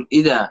دائما اقول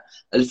اذا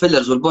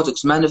الفيلرز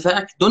والبوتوكس ما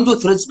نفعك دون دو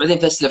ثريدز بعدين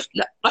فيس ليفت،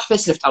 لا، راح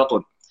فيس ليفت على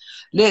طول.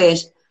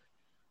 ليش؟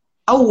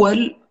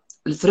 اول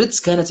الثريدز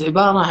كانت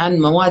عباره عن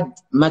مواد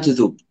ما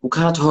تذوب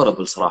وكانت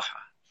هوربل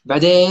صراحه.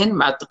 بعدين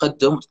مع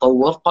التقدم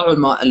والتطور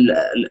طلعوا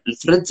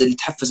الثريدز اللي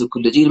تحفز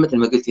الكولاجين مثل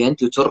ما قلتي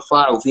انت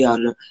وترفع وفيها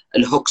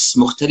الهوكس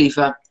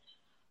مختلفه.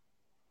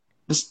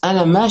 بس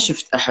انا ما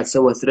شفت احد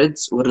سوى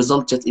ثريدز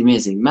والريزلت جت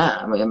ايميزنج.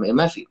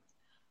 ما في.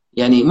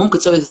 يعني ممكن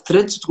تسوي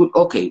ثريدز وتقول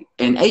اوكي،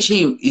 يعني اي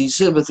شيء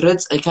يصير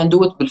بثريدز اي كان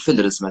دو ات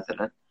بالفيلرز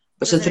مثلا.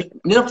 بس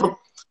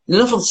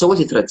لنفرض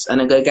سويتي ثريدز،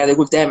 انا قاعد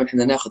اقول دائما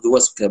احنا ناخذ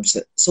وصف كذا، بس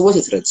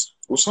سويتي ثريدز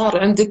وصار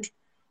عندك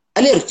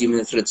الرجي من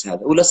الثريدز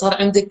هذا، ولا صار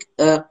عندك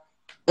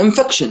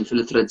انفكشن في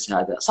الثريدز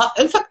هذا، صار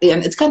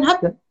يعني ات كان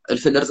هابن.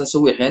 الفيلرز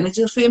اسويه احيانا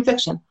يصير في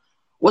انفكشن.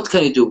 وات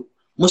كان يدو؟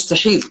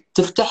 مستحيل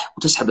تفتح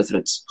وتسحب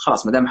الثريدز.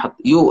 خلاص ما دام حط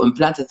يو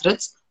امبلانت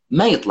ثريدز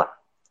ما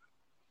يطلع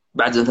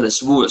بعد مثلا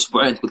اسبوع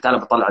اسبوعين تقول تعال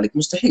بطلع عليك،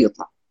 مستحيل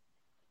يطلع،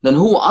 لان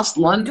هو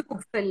اصلا يدوب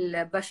في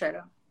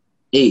البشره.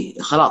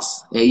 ايه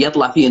خلاص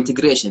يطلع فيه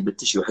انتجريشن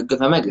بالتشيو حقه،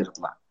 فما يقدر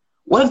يطلع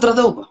ولا اقدر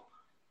اذوبه.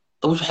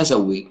 طيب وش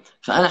حسوي؟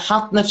 فانا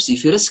حاط نفسي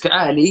في ريسك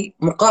عالي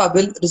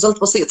مقابل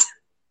ريزلت بسيط.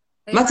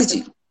 ما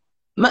تجي،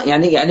 ما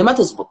يعني ما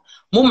تزبط.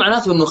 مو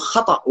معناته انه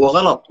خطا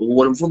وغلط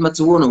وهو المفروض ما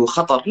تسوونه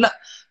وخطر، لا،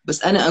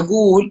 بس انا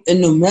اقول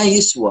انه ما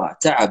يسوى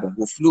تعبه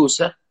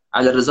وفلوسه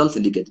على الريزلت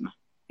اللي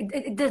قدمه.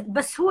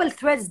 بس هو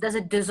الثريدز does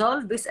it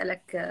dissolve؟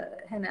 بيسألك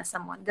هنا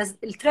someone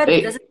الثريد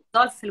إيه؟ does it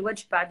dissolve في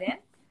الوجه بعدين؟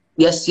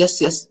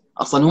 يس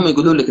اصلا هم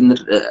يقولوا لك ان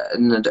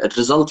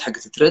الريزلت حق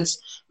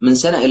الثريدز من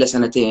سنه الى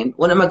سنتين،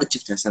 وانا ما قد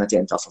شفتها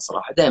سنتين اصلا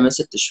صراحه، دائما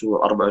 6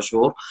 شهور 4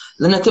 شهور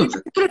لانها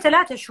تنفك. كله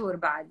 3 شهور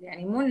بعد،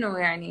 يعني مو انه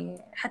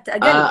يعني حتى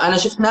اقل. انا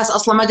شفت ناس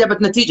اصلا ما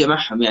جابت نتيجه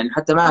معهم، يعني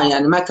حتى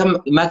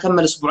ما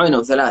كمل اسبوعين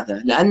او ثلاثه،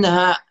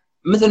 لانها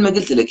مثل ما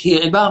قلت لك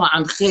هي عباره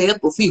عن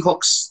خيط وفيه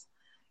هوكس.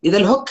 اذا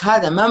الهوك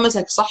هذا ما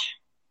مسك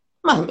صح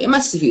ما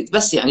تستفيد،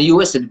 بس يعني يو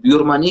ويست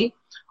بيور ماني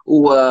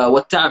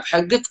والتعب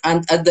حقك.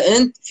 انت ات ذا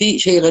اند في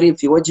شيء غريب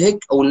في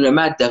وجهك او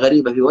ماده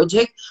غريبه في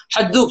وجهك،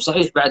 حتذوب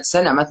صحيح بعد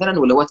سنه مثلا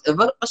ولا وات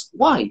ايفر، بس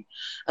واي؟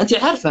 انت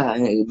عارفه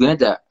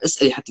بندى،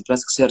 اسالي حتى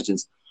بلاستيك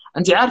سيرجنز،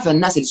 انت عارفه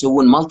الناس اللي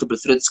يسوون مالتيبل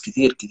ثريدز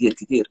كثير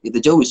اذا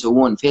جو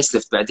يسوون فيس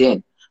ليفت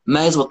بعدين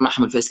ما يزبط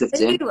معهم الفيس ليفت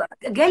زين. ايوه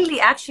قال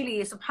لي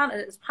اكشلي سبحان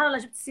الله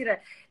جبت السيره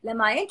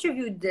لما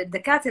انترفيو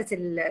دكاتره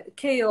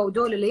الكيو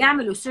دول اللي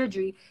يعملوا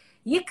سيرجري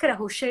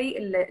يكرهوا شيء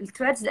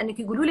الثريدز لانك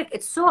يقولوا لك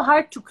it's so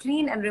hard to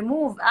clean and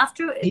remove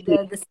after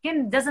the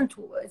skin doesn't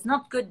it's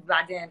not good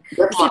بعدين.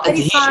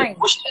 ادهيجن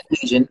مش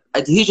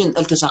ادهيجن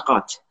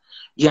التصاقات.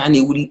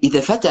 يعني اذا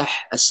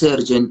فتح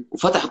السيرجن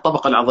وفتح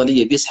الطبقه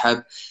العضليه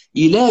بيسحب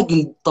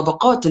يلاقي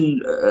طبقات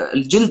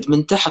الجلد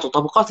من تحت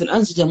وطبقات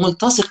الانسجه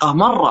ملتصقه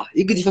مره،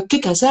 يقدر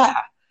يفككها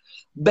ساعه.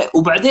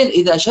 وبعدين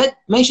اذا شد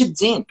ما يشد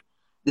زين.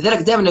 لذلك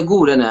دائما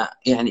اقول انا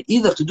يعني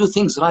either to do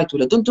things right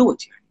ولا don't do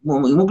it.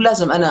 يعني مو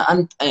بلازم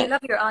انت I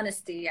love your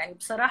honesty. يعني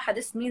بصراحه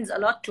this means a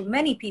lot to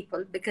many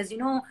people because you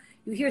know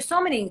you hear so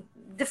many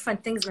different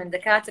things من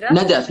دكاتره.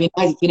 ندى في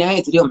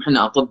نهايه اليوم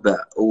احنا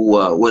اطباء،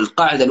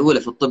 والقاعده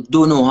الاولى في الطب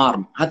دو نو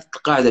هارم. هذه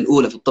القاعده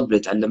الاولى في الطب اللي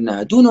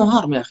تعلمناها، دو نو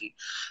هارم يا اخي.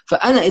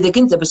 فانا اذا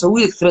كنت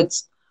بسوي لك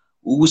ثريدز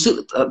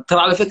ترى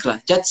على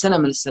فكره جات سنه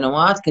من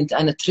السنوات كنت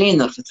انا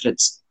ترينر في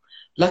ثريدز،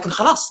 لكن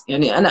خلاص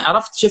يعني انا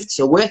عرفت شفت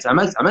سويت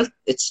عملت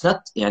اتس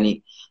نوت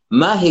يعني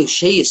ما هي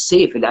الشيء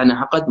السيف اللي انا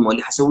حقدمه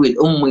اللي حسويه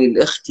لامي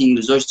لاختي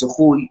لزوجة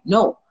اخوي.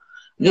 نو.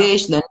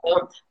 ليش؟ لانه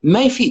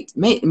ما يفيد،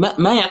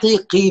 ما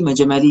يعطيك قيمه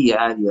جماليه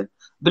عاليه،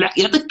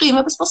 يعطيك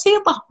قيمه بس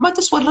بسيطه ما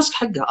تسوى الرزق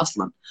حقها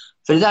اصلا.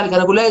 فلذلك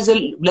انا اقول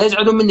لا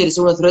يزعلون مني اللي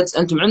يسوون ثريدز،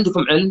 انتم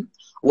عندكم علم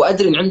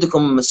وادري ان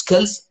عندكم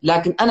سكيلز،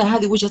 لكن انا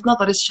هذه وجهه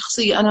نظري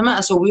الشخصيه، انا ما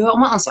اسويها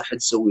وما انصح حد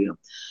يسويها.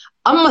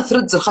 اما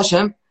ثريدز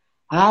الخشم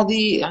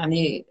هذه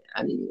يعني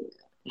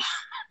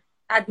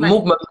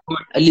مو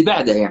اللي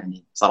بعده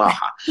يعني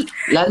صراحه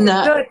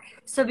لان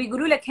سو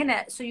بيقولوا لك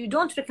هنا so you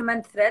don't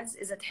recommend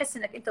threads اذا تحس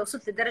انك انت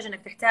وصلت لدرجه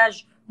انك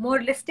تحتاج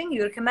more lifting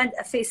you recommend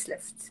a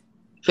facelift.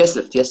 فيس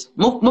ليفت يس،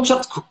 مو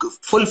بشرط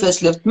فول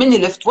فيس ليفت، ميني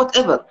ليفت وات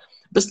ايفر،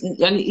 بس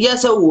يعني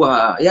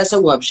يا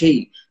سوها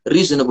بشيء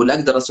ريزونبل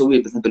اقدر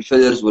اسويه مثلا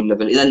بالفيلرز ولا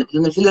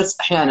لان الفيلرز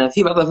احيانا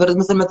في بعض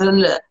الفيلرز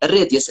مثلا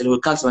الريديوس اللي هو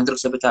الكالسيوم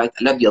هيدروكسابيتايد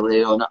الابيض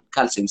اللي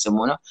كالسيوم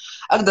يسمونه،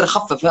 اقدر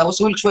اخففها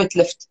واسوي لك شويه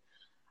ليفت.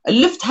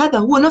 الليفت هذا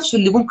هو نفسه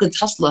اللي ممكن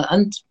تحصله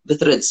انت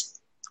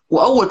بثريدز.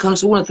 واول كانوا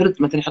يسوون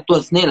ثريد مثلا يحطون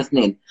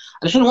 2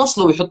 الحين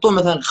وصلوا يحطون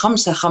مثلا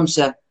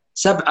 5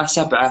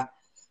 7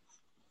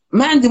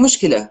 ما عندي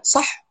مشكله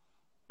صح،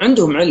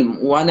 عندهم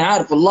علم. وانا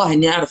عارف والله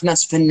اني اعرف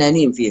ناس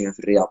فنانين فيها في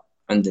الرياض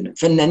عندنا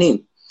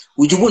فنانين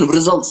ويجيبون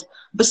بريزلتس،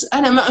 بس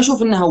انا ما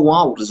اشوف انها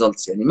واو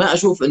ريزلتس. يعني ما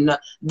اشوف انه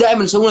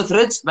دائما يسوون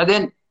ثريدز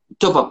بعدين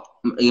توب اب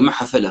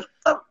معها فيلر.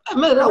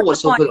 ما الاول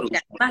سووا فيلر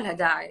ما لها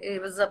داعي. اي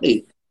بالضبط.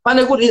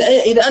 فانا اقول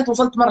اذا انت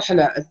وصلت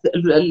مرحله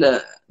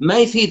ما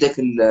يفيدك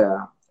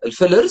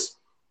الفيلرز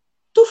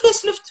تو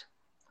فيس ليفت.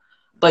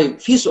 طيب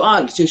في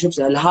سؤال شوف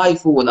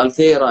الهايفو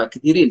والالثيرا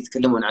كثيرين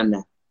يتكلمون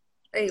عنه.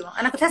 ايوه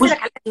انا كنت هسألك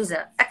على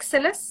الاجهزه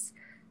اكسلس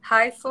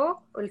هايفو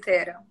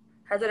والثيرا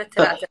هذول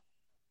الثلاثه.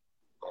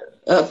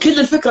 كل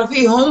الفكره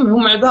فيهم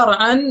هم عباره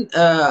عن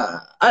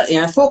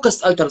يعني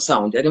فوكس الترا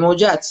ساوند، يعني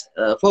موجات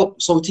فوق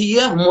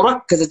صوتيه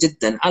مركزه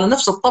جدا على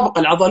نفس الطبقه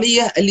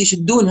العضليه اللي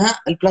يشدونها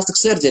البلاستيك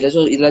سيرجري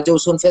اذا جو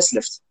يسوون فيس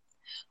ليفت.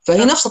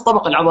 فهي نفس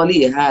الطبقه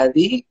العضليه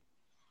هذه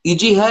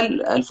يجيها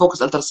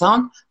الفوكس الترا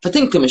ساوند،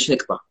 فتنكمش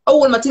نقطه،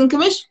 اول ما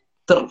تنكمش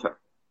ترفع.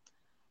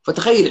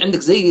 فتخيل عندك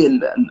زي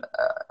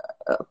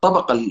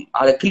الطبقه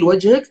على كل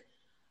وجهك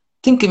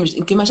تنكمش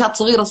انكماشات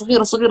صغيره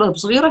صغيره صغيره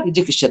صغيره،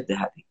 يجيك الشده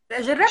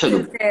هذه. جربت حلو.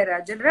 الثيرا،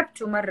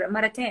 جربته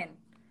مرتين.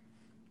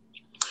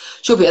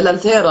 شوفي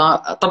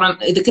الالثيرا طبعا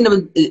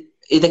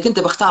اذا كنت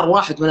بختار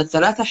واحد من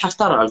الثلاثه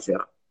حختار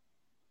الالثيرا.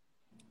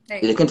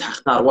 اذا كنت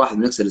حختار واحد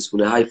من اكسلس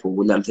ولا هايفو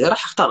ولا الثيرا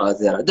حختار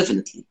الالثيرا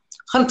ديفنتلي.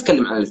 خلينا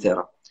نتكلم عن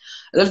الالثيرا.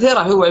 الالثيرا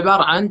هو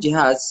عباره عن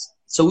جهاز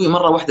تسويه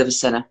مره واحده في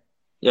السنه،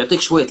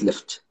 يعطيك شويه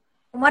لفت.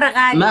 ومره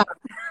غالي. ما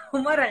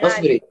ومره غالي.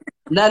 اصبري،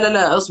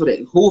 لا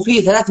اصبري، هو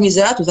فيه 3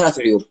 ميزات و3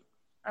 عيوب.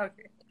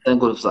 اوكي.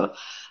 نقول بصراحه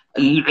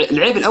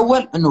العيب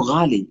الاول انه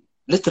غالي،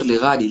 ليترلي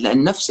غالي،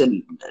 لان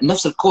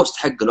نفس الكوست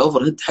حقه،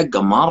 الاوفر هيد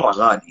حقه مره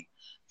غالي.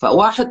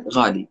 فواحد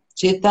غالي.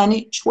 الشيء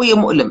الثاني شويه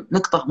مؤلم،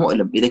 نقطه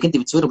مؤلم. اذا كنت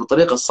بتسويه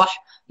بالطريقه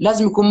الصح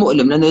لازم يكون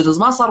مؤلم، لانه اذا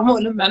ما صار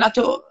مؤلم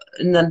معناته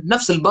ان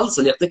نفس البلص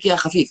اللي يعطيك اياها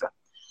خفيفه.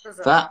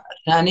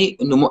 فثاني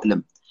انه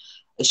مؤلم.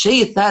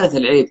 الشيء الثالث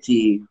العيب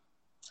فيه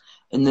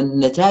ان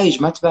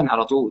النتائج ما تبان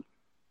على طول.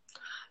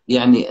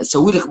 يعني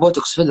تسوي لك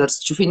بوتوكس فيلرز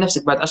تشوفين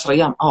نفسك بعد 10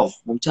 ايام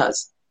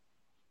ممتاز.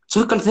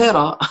 تسوي لك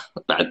الثيرا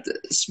بعد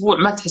اسبوع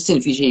ما تحسين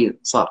في شيء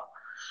صار.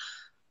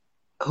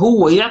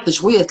 هو يعطي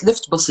شويه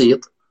لفت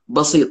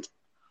بسيط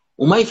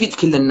وما يفيد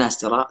كل الناس.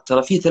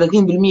 ترى في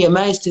 30%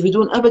 ما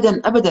يستفيدون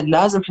ابدا ابدا.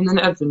 لازم احنا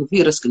نعرف انه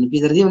في ريسك، انه في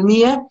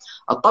 30%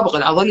 الطبقه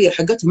العضليه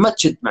حقتهم ما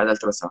تشد مع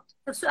الالتراساوند.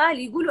 طب سؤال،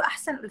 يقولوا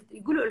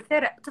يقولوا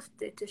الثيرا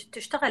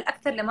تشتغل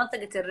اكثر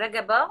لمنطقه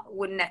الرقبه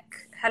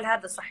والنك، هل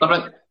هذا صحيح؟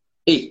 طبعا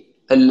اي.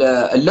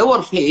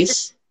 اللور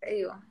فيس.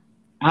 ايوه.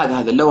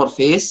 هذا اللور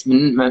فيس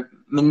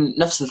من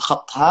نفس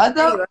الخط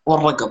هذا. أيوة.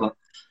 والرقبه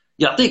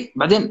يعطيك.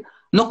 بعدين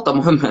نقطه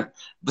مهمه،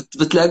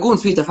 بتلاقون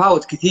في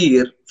تفاوت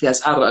كثير في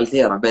اسعار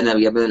الالثيرا بين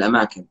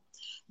الاماكن.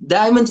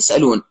 دائما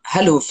تسالون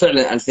هل هو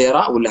فعلا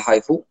الثيرا ولا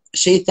هايفو.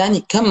 الشيء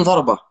الثاني كم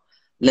ضربه،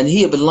 لان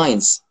هي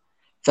باللاينز،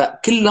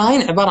 فكل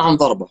لاين عباره عن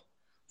ضربه.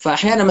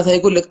 فاحيانا مثلا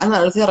يقول لك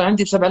انا الثيرا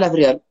عندي ب 7000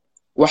 ريال،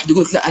 واحد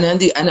يقول لك لا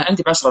انا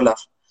عندي ب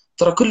 10000.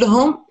 ترى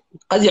كلهم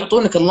قد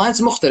يعطونك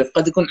اللاينز مختلف.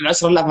 قد يكون ال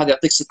 10000 هذا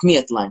يعطيك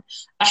 600 لاين.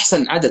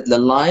 احسن عدد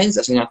لللاينز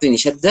عشان يعطيني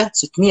شده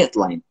 600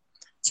 لاين.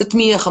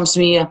 600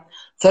 500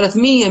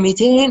 300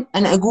 200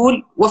 انا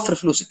اقول وفر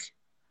فلوسك.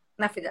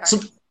 ما في داعي.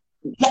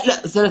 لا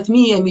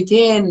 300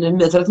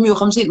 200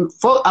 350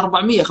 فوق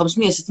 400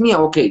 500 600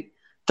 اوكي.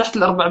 تحت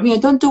ال 400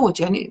 دونت دو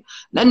يعني،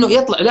 لانه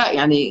يطلع لا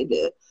يعني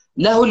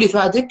لا هو اللي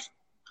فادك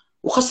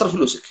وخسر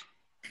فلوسك.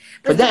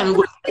 فدائما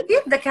نقول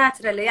كثير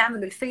دكاتره اللي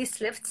يعملوا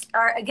الفيس ليفت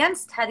ار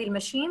اجينست هذه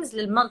الماشينز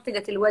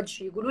للمنطقه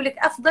الوجه، يقولوا لك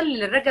افضل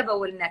للرقبه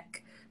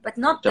والنك but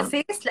not the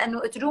face،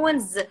 لانه it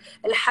ruins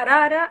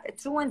الحراره،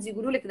 it ruins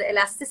يقولوا لك the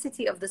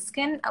elasticity of the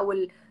skin او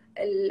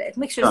it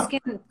makes your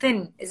skin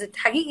thin. is it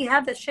حقيقي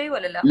هذا الشيء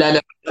ولا لا؟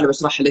 لا انا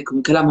بشرح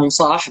لكم كلامهم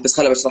صح، بس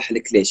خليني بشرح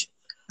لك ليش.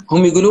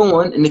 هم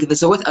يقولون انك اذا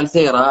سويت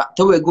الثيرا،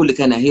 تو اقول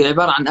لك انا، هي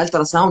عباره عن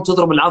الترا ساوند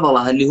تضرب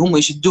العضله اللي هم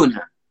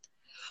يشدونها.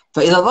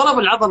 فاذا ضرب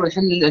العضله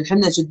اللي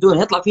احنا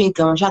نشدونها يطلع فيه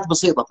انكماشات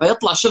بسيطه،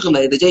 فيطلع شغله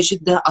اذا جاي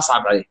يشدها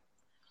اصعب عليه.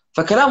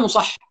 فكلامه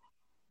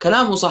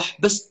صح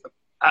بس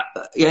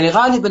يعني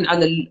غالبا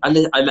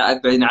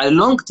على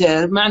اللونج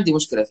تيرم ما عندي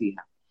مشكله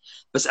فيها.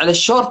 بس على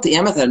الشورت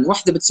يعني مثلا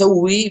واحده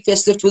بتسوي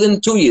فيس ليفت within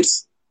 2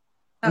 years،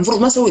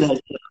 المفروض ما اسوي لها،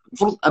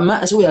 المفروض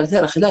ما اسويها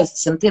الثيرا خلال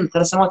 2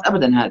 3 سنوات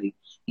ابدا. هذه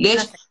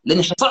ليش؟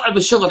 لاني حصعب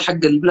الشغل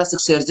حق البلاستيك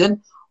سيرجن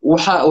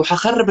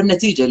وحخرب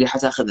النتيجه اللي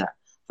حتاخذها.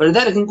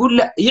 فلذلك نقول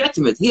لا،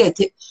 يعتمد.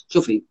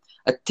 شوفي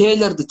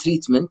التيلرد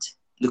تريتمنت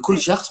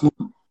لكل شخص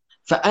مهم.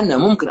 فانا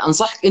ممكن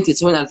انصحك انت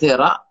تسوين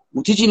الثيرا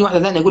وتجيني واحده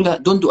ثانيه اقول لها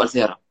دونت دو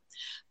الثيرا.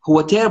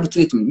 هو تيرب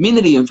تريتمنت مين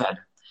اللي ينفع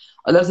له؟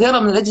 الالثيرا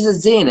من الاجهزه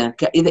الزينه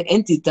اذا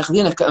انت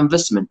تاخذينها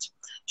كانفستمنت.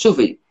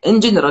 شوفي ان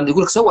جنرال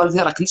يقول لك سوي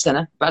الثيرا كل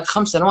سنه، بعد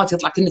 5 سنوات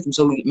يطلع كأنك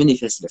مسوي ميني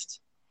فيس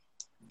ليفت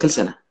كل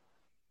سنه.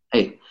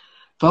 اي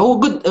فهو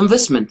جود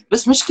انفستمنت،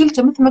 بس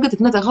مشكلته مثل ما قلت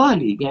لك ندى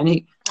غالي.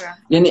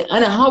 يعني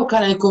انا هاو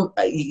كان يكون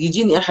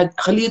يجيني احد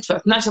اخليه يدفع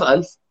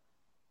 12000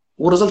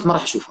 ورزلت ما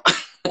راح اشوفه.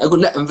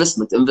 اقول لا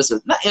انفستمنت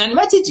لا يعني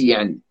ما تجي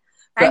يعني.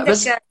 عندك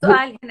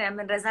سؤال هنا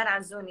من رزان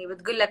عزوني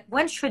بتقول لك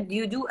when should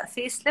you do a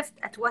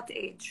facelift at what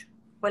age؟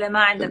 ولا ما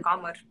عندك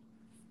عمر؟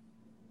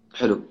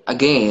 حلو.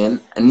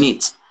 again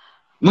النيت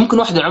ممكن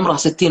واحدة عمرها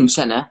 60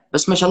 سنة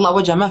بس ما شاء الله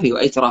وجهها ما فيه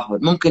أي ترهل،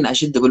 ممكن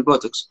أشده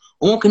بالبوتوكس.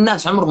 وممكن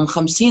ناس عمرهم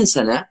 50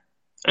 سنة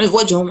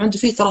وجههم عنده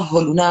فيه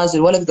ترهل ونازل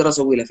ولا أقدر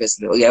أسوي له فيس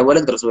يعني ولا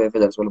أقدر أسوي له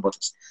فيلرز ولا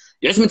بوتوكس.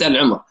 يعتمد على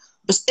العمر.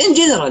 بس إن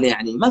جنرال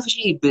يعني ما في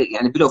شيء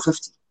يعني بلو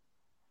 50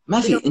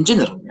 ما في إن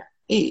جنرال يعني.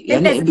 إيه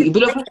يعني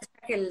بلو 50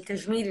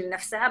 التجميل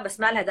لنفسها بس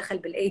ما لها دخل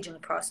بالايجنج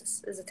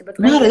بروسس. إذا تبغى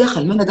ما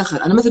لها دخل.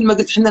 أنا مثل ما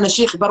قلت إحنا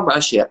نشيخ ب4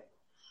 أشياء.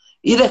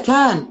 إذا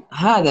كان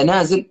هذا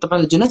نازل، طبعا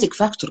الجينيتيك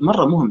فاكتور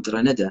مرة مهم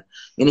ترى ندى.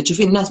 يعني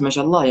تشوفين الناس ما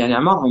شاء الله يعني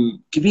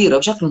أعمارهم كبيرة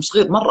وشكلهم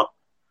صغير مرة،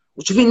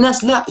 وتشوفين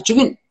الناس، لا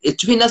تشوفين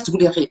الناس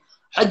تقول يا اخي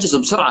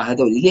حجزوا بسرعه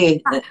هذول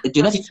ليه؟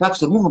 الجيناتيك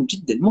فاكتور مهم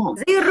جدا، مهم.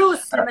 زي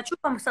الروس لما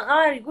تشوفهم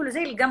صغار يقولوا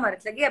زي القمر،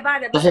 تلاقيها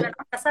بعد مثلا صحيح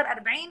عمرها صار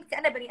 40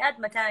 كأنها بني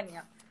ادمه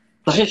ثانيه.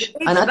 صحيح،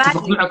 انا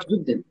اتفق معك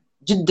جدا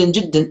جدا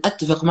جدا،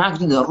 اتفق معك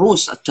جدا.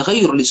 الروس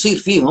التغير اللي يصير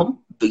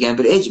فيهم يعني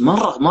بالايج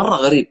مره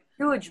غريب،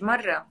 هيوج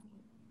مره.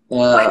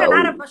 واحنا آه.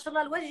 العرب ما شاء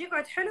الله الوجه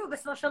يقعد حلو،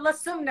 بس ما شاء الله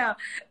السمنه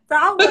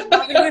تعوض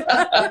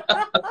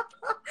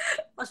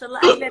ما شاء الله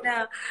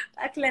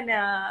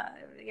اكلنا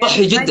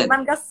صحي يعني جدا، ما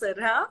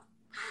نقصر. ها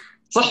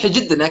صحي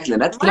جدا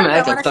اكلنا، اتكلم عن مره،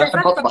 الاكل وانا ترى احب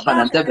شايفاك اطبخ،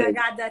 انا طباخ، انتبه.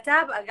 انا قاعده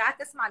اتابع،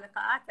 قعدت اسمع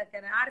لقاءاتك،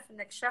 انا اعرف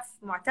انك شيف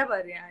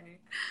معتبر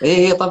يعني.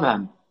 ايه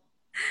طبعا.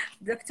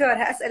 دكتور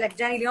هسألك،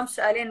 جاني اليوم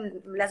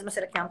سؤالين لازم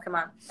أسألك إياهم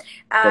كمان.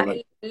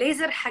 تفضل.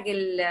 الليزر حق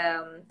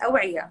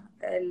الأوعية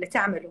اللي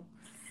تعمله،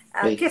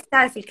 ايه كيف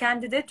تعرف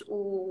الكانديديت،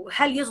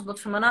 وهل يزبط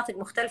في مناطق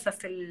مختلفة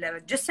في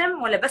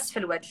الجسم ولا بس في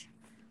الوجه؟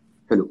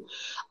 حلو.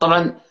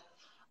 طبعا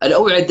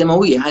الاوعيه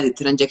الدمويه هذه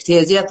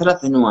الترنجكتيزيا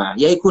ثلاث انواع،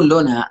 يا يكون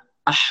لونها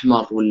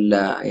احمر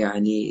ولا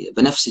يعني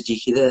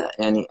بنفسجي كذا،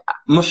 يعني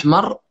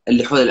محمر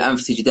اللي حول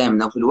الانف تيجي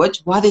دائما او في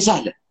الوجه، وهذه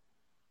سهله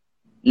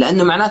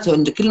لانه معناته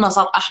ان كل ما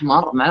صار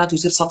احمر معناته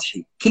يصير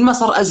سطحي، كل ما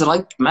صار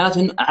ازرق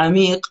معناته انه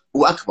عميق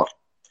واكبر.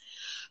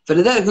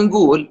 فلذلك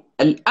نقول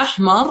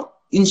الاحمر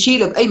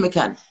نشيله باي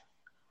مكان،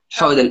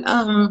 حول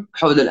الانف،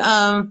 حول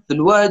الانف، في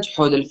الوجه،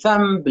 حول الفم،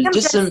 كم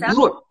بالجسم، جلسة؟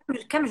 يروح.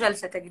 كم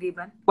جلسة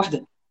تقريبا؟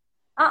 واحده.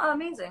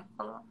 اميزنج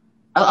والله.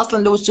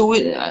 اصلا لو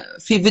تسوي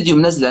في فيديو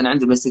منزله انا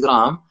عندي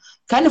بالانستغرام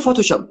كانه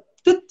فوتوشوب،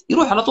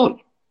 يروح على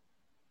طول،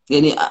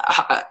 يعني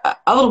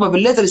اضربه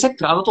بالليزر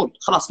يسكر على طول،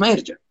 خلاص ما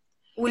يرجع.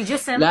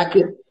 والجسم؟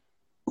 لكن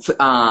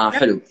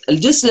حلو،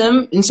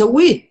 الجسم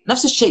نسويه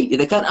نفس الشيء،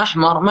 اذا كان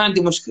احمر ما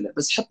عندي مشكله،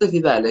 بس حطي في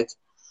بالك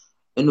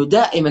انه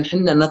دائما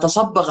احنا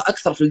نتصبغ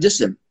اكثر في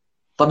الجسم،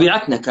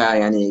 طبيعتنا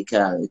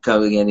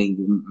يعني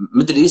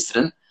ميدل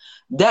ايسترن،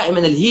 دائما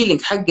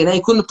الهيلينج حقنا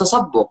يكون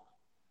بالتصبغ،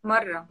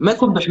 مرة. ما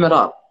يكون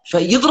باحمرار.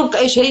 فيضربك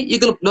اي شيء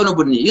يقلب لونه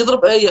بني،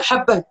 يضرب اي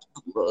حبه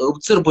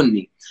وبتصير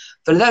بني.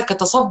 فلذلك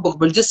التصبغ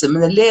بالجسم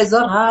من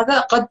الليزر هذا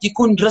قد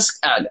يكون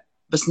ريسك اعلى،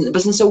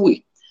 بس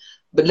نسويه.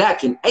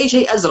 لكن اي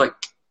شيء ازرق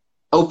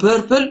او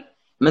بيربل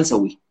ما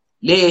نسويه.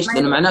 ليش؟ ما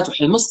لانه يروح. معناته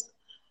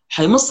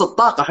حيمص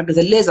الطاقه حقت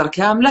الليزر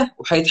كامله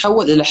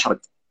وحيتحول الى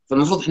حرق،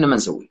 فالمفروض احنا ما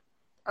نسويه.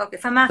 اوكي،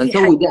 فما في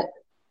فنسوي حل ده.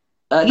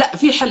 لا،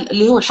 في حل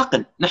اللي هو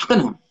الحقن،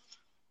 نحقنهم.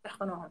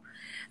 يحقنوهم.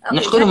 اوكي،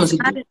 نحقنهم جاني ونسجل.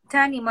 سؤال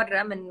ثاني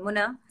مرة من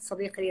منى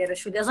صديقة لي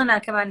رشودي، اظنها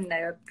كمان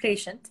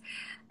بيشنت.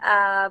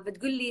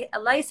 بتقول لي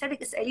الله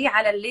يسعدك اسأليه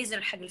على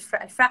الليزر حق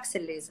الفراكس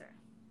الليزر.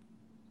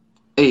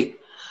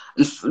 ايه،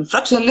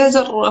 الفراكشن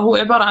ليزر هو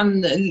عباره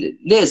عن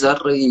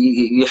ليزر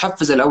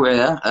يحفز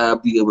الاوعيه،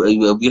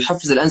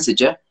 بيحفز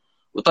الانسجه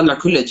ويطلع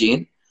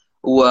كولاجين،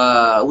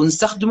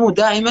 ونستخدمه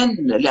دائما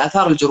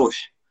لاثار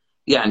الجروح.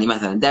 يعني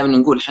مثلا دائما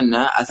نقول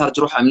احنا اثار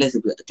جروح عمليه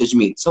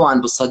التجميل، سواء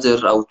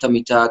بالصدر او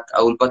التمي تاك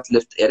او البات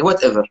ليفت، يعني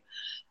وات ايفر.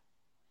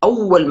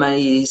 اول ما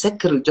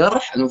يسكر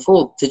الجرح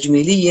المفروض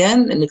تجميليا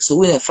انك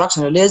تسوي له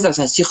فراكشن ليزر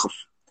عشان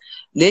يخف.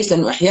 ليش؟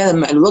 لانه احيانا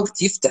مع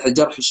الوقت يفتح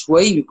الجرح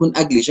شوي ويكون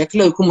اقلي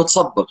شكله ويكون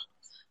متصبغ،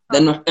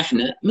 لانه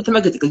احنا مثل ما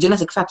قلت لك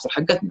الجينيتك فاكتور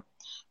حقتنا.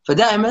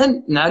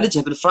 فدائما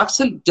نعالجها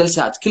بالفراكسل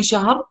جلسات، كل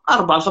شهر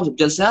 4 ل 5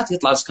 جلسات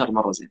يطلع السكر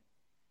مره زين.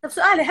 طب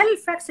سؤالي، هل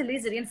الفراكس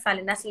الليزر ينفع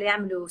للناس اللي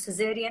يعملوا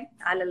سيزيريان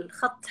على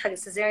الخط حق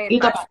السيزيريان اي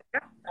بعد طبعا،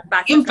 فترة؟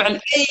 بعد ينفع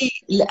فترة.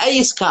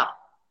 لاي سكار،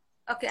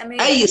 اوكي اي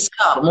اميزنج.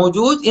 سكار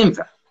موجود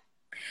ينفع.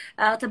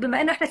 طب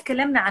بما انه احنا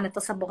تكلمنا عن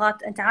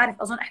التصبغات، انت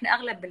عارف اظن احنا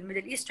اغلب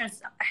الميدل ايسترنز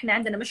احنا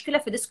عندنا مشكله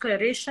في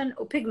ديسكولوريشن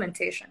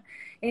وبيجمنتيشن،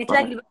 يعني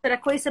تلاقي صحيح. البشره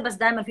كويسه بس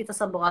دائما في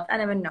تصبغات،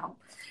 انا منهم.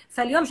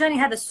 فاليوم جاني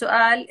هذا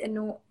السؤال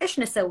انه ايش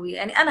نسوي؟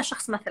 يعني انا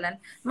شخص مثلا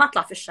ما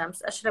اطلع في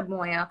الشمس، اشرب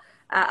مويه،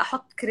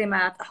 احط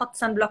كريمات، احط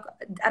سان بلوك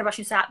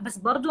 24 ساعه، بس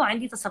برضو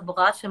عندي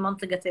تصبغات في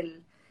منطقه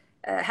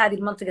هذه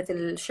المنطقه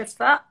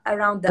الشفه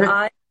around the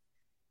eye.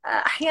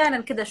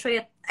 احيانا كذا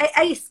شويه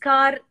اي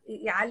سكار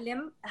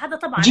يعلم، هذا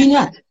طبعا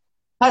جينات،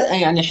 هذا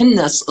يعني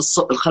احنا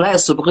الخلايا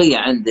الصبغيه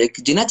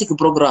عندك جيناتيك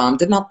بروجرام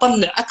انها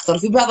تطلع اكثر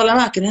في بعض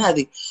الاماكن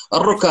هذه،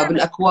 الركب،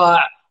 الاكواع،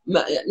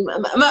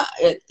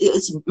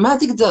 ما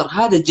تقدر.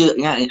 هذا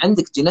يعني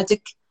عندك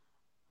جيناتيك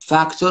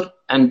فاكتور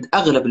عند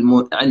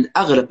عند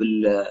اغلب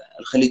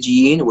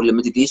الخليجيين ولا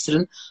ميدل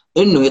ايسترن،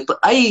 انه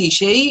اي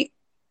شيء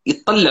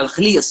يطلع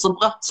الخليه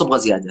الصبغه صبغه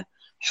زياده،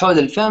 حول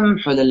الفم،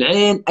 حول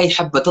العين، اي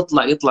حبه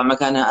تطلع يطلع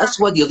مكانها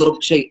اسود،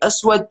 يضرب شيء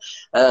اسود.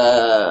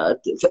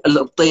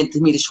 الابطين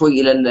تميل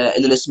شوي الى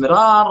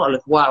الاسمرار،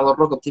 الاكواع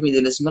والرقب تميل الى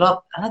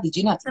الاسمرار، هذه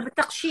جينات. طب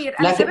التقشير،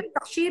 انا لكن جربت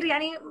تقشير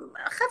يعني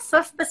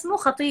خفف بس مو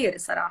خطير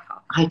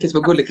صراحه. هاي كنت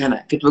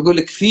بقول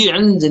لك في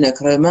عندنا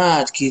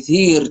كريمات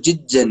كثير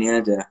جدا يا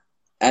ندى.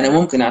 انا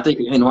ممكن اعطيك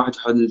الحين واحد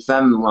حول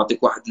الفم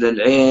واعطيك واحد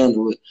للعين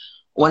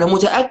وانا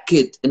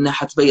متاكد انها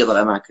حتبيض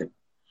الاماكن،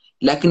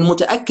 لكن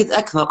متاكد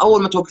اكثر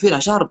اول ما توقفينها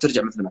شهر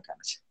بترجع مثل ما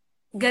كانت.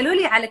 قالوا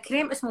لي على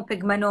كريم اسمه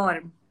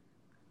بيجمانورم،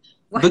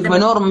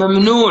 بيجمانور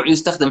ممنوع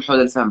يستخدم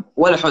حول الفم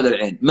ولا حول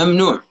العين،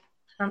 ممنوع.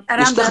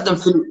 يستخدم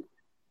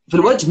في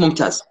الوجه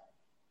ممتاز،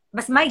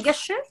 بس ما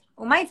يقشر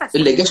وما ينفع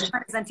اللي تستخدميه قش.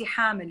 كمان اذا انت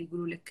حامل،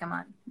 يقولوا لك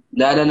كمان.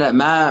 لا لا لا،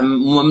 ما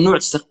ممنوع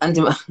انت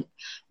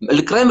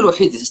الكريم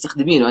الوحيد اللي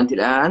تستخدمينه انت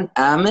الان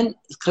امن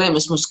الكريم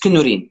اسمه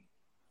سكينورين،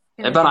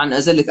 عباره كنورين. عن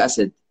ازلك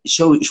اسيد،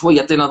 شوي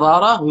يعطي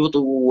نضاره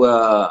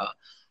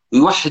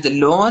ويوحد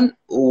اللون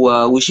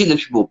ويشيل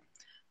الحبوب.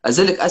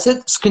 ازلك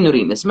اسيد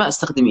سكينورين اسمه،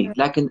 استخدميه.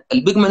 لكن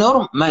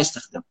البيجمنورم ما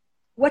يستخدم.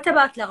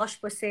 وتبعت لغش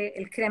بوسي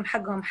الكريم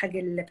حقهم حق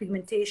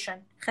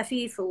البيجمنتيشن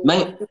خفيف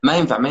ما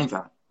ينفع، ما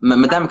ينفع،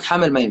 ما دامك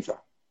حامل ما ينفع.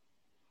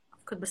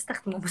 كنت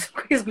بستخدمه بس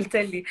كويس قلت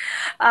لي.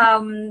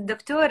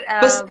 دكتور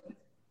بس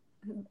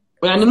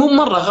يعني مو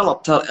مره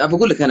غلط، ترى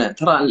بقول لك انا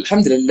ترى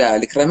الحمد لله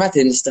الكريمات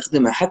اللي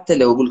نستخدمها حتى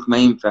لو اقول لك ما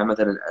ينفع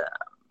مثلا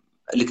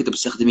اللي كنت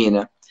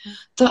بتستخدمينه،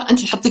 ترى انت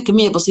تحطين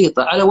كميه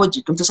بسيطه على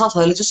وجهك،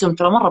 امتصاصها للجسم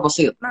ترى مره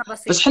بسيط. ما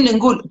بس بسيط. احنا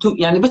نقول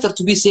يعني better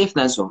to be safe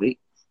than sorry.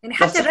 يعني لا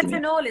حتى تستخدميه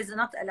الريتينول is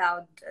not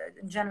allowed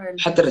in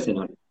general. حتى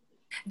الريتينول.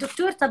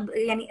 دكتور طب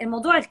يعني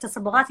الموضوع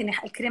التصبغات، يعني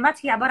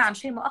الكريمات هي عباره عن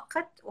شيء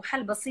مؤقت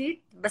وحل بسيط،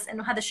 بس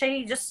انه هذا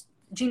شيء جست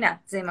جينات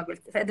زي ما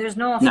قلت، there's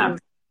no نعم.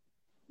 solution.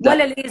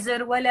 ولا لا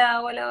ليزر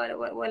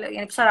ولا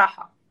يعني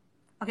بصراحه.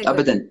 اوكي جود.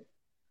 ابدا.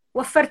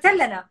 وفرت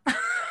لنا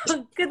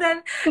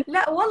كده.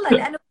 لا والله،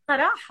 لانه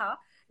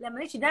بصراحه لما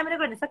نيجي دائما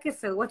نقعد نفكر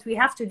في what we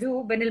have to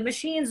do بين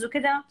الماشينز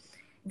وكده،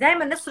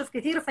 دائما نصرف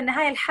كثير وفي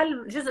النهايه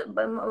الحل جزء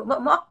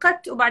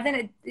مؤقت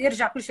وبعدين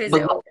يرجع كل شيء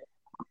زي اول.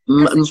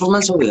 بالضبط. المفروض ما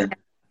نسويها.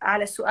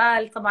 على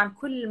سؤال طبعا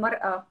كل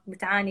مرأة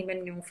بتعاني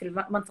منه في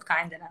المنطقة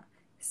عندنا،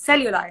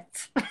 السليولايت.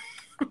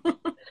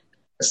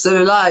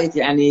 السلولايت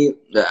يعني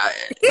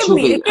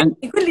اكتبني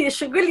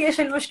شوفي قول لي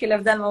ايش المشكلة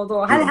في ذا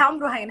الموضوع؟ هل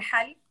عمره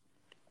هينحل؟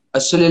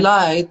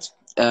 السلولايت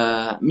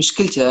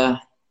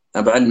مشكلته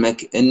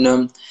بعلمك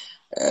انه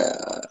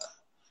آه،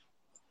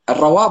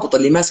 الروابط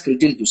اللي ماسكه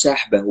الجلد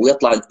وساحبه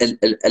ويطلع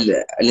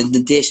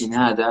الاندنتيشن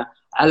هذا،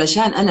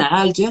 علشان انا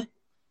اعالجه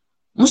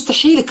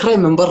مستحيل كريم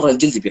من برا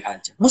الجلد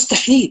بيعالجه،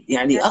 مستحيل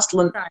يعني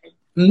اصلا.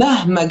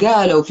 مهما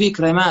قالوا في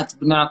كريمات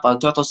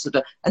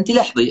تعطي انت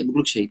لاحظي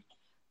بقول لك شيء،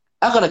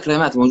 اغلى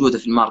كريمات موجوده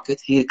في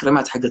الماركت هي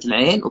الكريمات حقت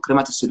العين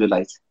وكريمات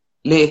السلولايت.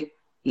 ليه؟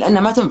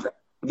 لانها ما تنفع،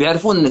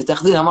 بيعرفون انك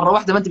تاخذينها مره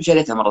واحده ما انت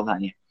بشريتها مره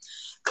ثانيه.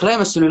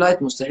 كريم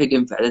السلولايت مستحيل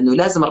ينفع، لانه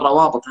لازم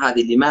الروابط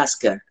هذه اللي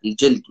ماسكه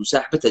الجلد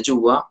وساحبته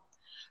جوا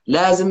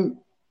لازم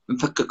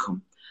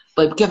نفككهم.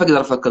 طيب كيف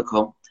اقدر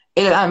افككهم؟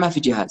 الى الان ما في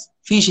جهاز.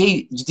 في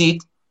شيء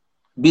جديد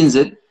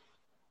بينزل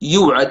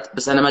يوعد،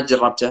 بس انا ما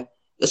جربته،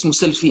 اسمه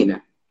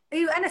سلفينا.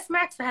 ايوه انا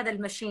سمعت في هذا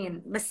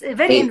الماشين بس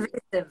very ايه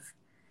invasive.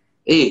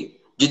 ايه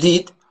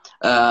جديد.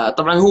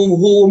 طبعا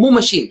هو مو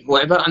ماشين، هو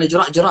عباره عن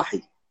اجراء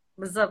جراحي.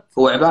 بالضبط.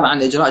 هو عباره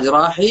عن اجراء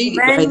جراحي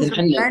بحيث ان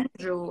احنا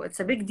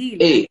اتس بيج ديل.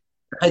 ايه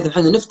بحيث ان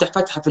احنا نفتح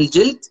فتحه في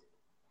الجلد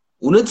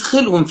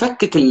وندخل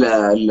ونفكك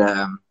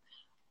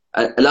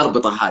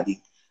الاربطه هذه.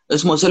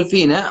 اسمه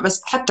سلفينا،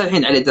 بس حتى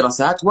الحين عليه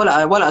دراسات،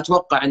 ولا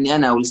اتوقع اني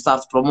انا ولا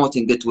ستارت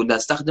بروموتنج ات ولا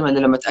استخدمه الا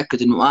لما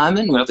اتاكد انه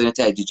امن ويعطي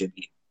نتائج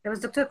ايجابيه. بس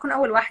دكتور كون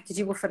اول واحد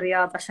تجيبه في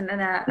الرياض، عشان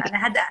انا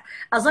هذا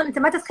اظن انت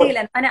ما تتخيل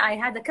ان انا I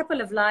had a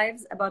couple of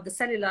lives about the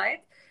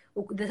cellulite.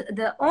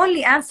 The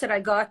only answer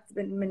I got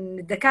من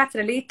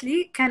الدكاتره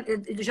lately كان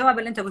الجواب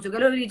اللي انت قلته،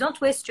 قالوا لي don't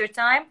waste your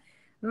time،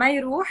 ما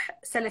يروح،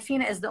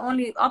 سلفينا is the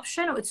only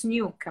option و it's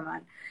new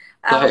كمان.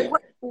 صحيح.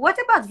 What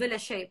about Villa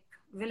Shape؟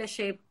 Villa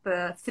Shape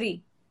 3.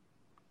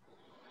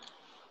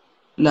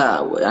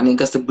 لا يعني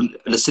قصدك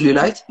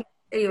بالسليولايت؟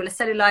 ايوه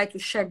السلولايت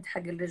والشد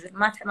حق الرجل،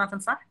 ما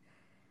تنصح؟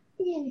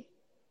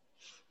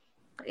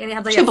 يعني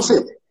هضيع شيء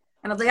بسيط.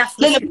 انا ضيعت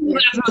لا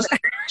فلوس لا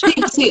كثير.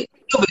 شيء بسيط.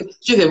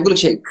 شوفي بقول لك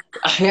شيء،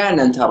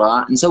 احيانا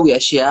ترى نسوي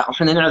اشياء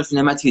واحنا نعرف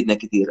انها ما تفيدنا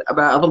كثير.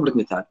 ابى اضرب لك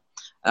مثال.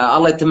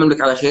 الله يتمم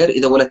لك على خير،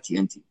 اذا ولدتي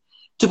انت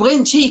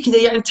تبغين شيء كذا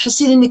يعني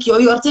تحسين انك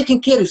يو ار تيكن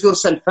كير اوف يور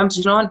سيلف، فهمت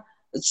شلون؟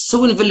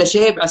 تسوين فيلا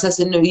شيب على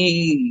اساس انه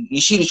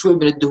يشيل شوي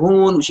من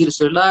الدهون ويشيل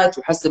السلولات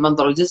ويحسن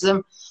منظر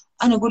الجسم.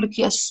 انا اقول لك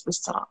يس،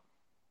 بس ترى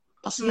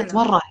بسيط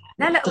مره.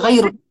 لا لا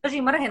تغير.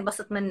 وجهي مره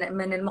ينبسط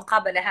من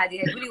المقابله هذه،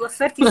 يقول لي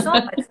وفرتي سو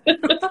ماتش.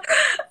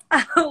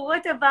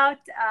 وات اباوت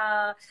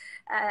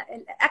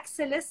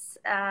الاكسلس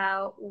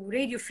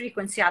وراديو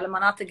فريكونسي على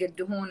مناطق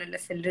الدهون اللي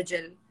في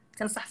الرجل،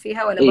 تنصح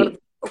فيها ولا برضه؟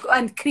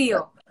 اند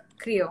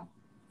كريو.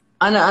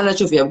 انا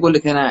شوفي اقول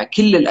لك، انا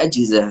كل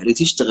الاجهزه اللي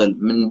تشتغل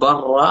من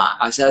برا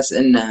على اساس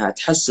انها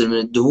تحسن من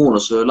الدهون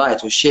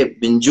والسلولايت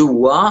والشيب من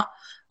جوا،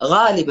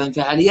 غالبا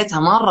فعاليتها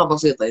مره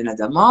بسيطه يا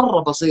ندى،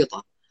 مره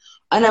بسيطه.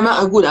 انا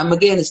ما اقول ام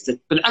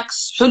اجينست،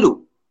 بالعكس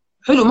حلو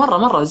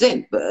مره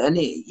زين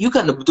يعني يو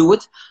كان بدو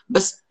ات.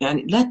 بس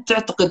يعني لا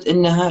تعتقد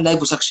انها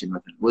لايبوسكشن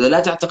مثلا، ولا لا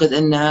تعتقد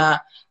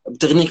انها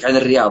بتغنيك عن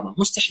الرياضه،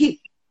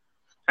 مستحيل.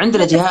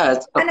 عندنا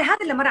جهاز. انا هذا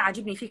اللي مره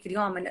عاجبني فيك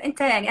اليوم، انه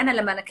انت يعني انا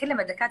لما اكلم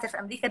الدكاتره في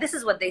امريكا this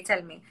is what they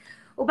tell me،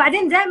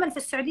 وبعدين دائما في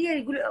السعوديه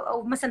يقولوا،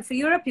 او مثلا في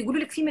يوروب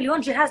يقولوا لك في مليون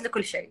جهاز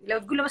لكل شيء. لو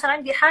تقول له مثلا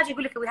عندي حاجه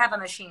يقول لك we have a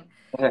machine.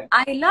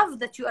 I love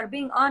that you are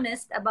being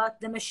honest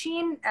about the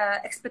machine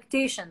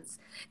expectations،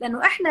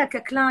 لانه احنا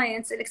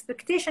ككلاينتس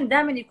الاكسبكتيشن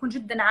دائما يكون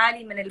جدا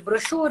عالي من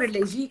البروشور اللي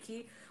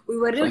يجيكي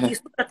ويوريكي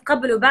صوره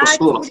قبل وبعد،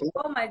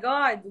 oh my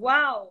god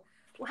واو.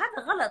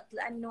 وهذا غلط،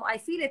 لانه I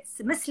feel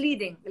it's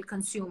misleading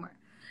الكونسيومر.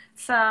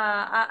 ف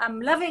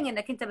I'm loving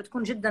انك انت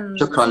بتكون جدا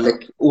شكرا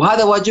لك.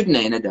 وهذا واجبنا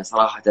يا ندى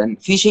صراحة.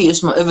 في شيء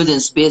اسمه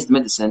evidence based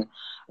medicine،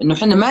 انه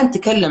احنا ما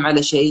نتكلم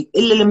على شيء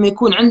الا لما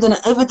يكون عندنا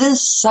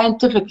evidence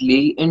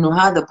scientifically انه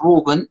هذا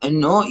proven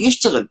انه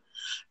يشتغل.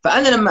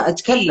 فانا لما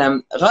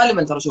اتكلم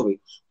غالبا، ترى شوفي،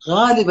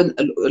 غالبا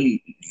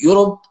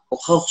يوروب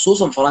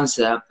وخصوصا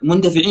فرنسا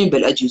مندفعين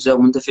بالاجهزه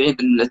ومندفعين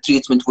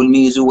بالتريتمنت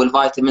والميزو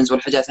والفيتامينز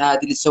والحاجات هذه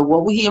اللي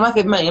سووها، وهي ما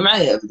في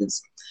معي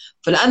ايفيدنس.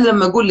 فالان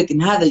لما اقول لك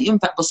ان هذا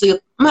ينفع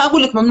بسيط، ما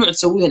اقول لك ممنوع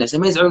تسوينه عشان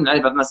ما يزعلون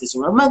علي بعض الناس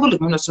يسوونه، ما اقول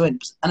لك ممنوع تسوينه،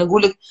 بس انا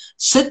اقول لك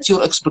set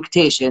your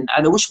expectation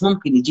على وش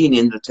ممكن يجيني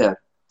ان ريتيرن.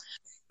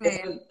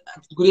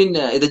 تقولين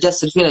اذا جاء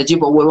السلفين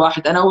اجيب اول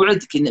واحد، انا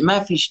اوعدك ان ما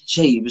في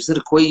شيء بيصير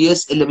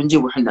كويس الا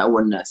بنجيبه احنا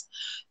اول ناس.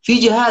 في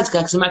جهاز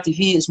كان سمعتي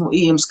فيه اسمه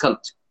اي ام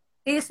سكالت.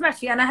 ايه سمعت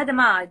فيه انا، هذا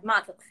ما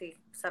اثق فيه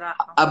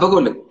بصراحه.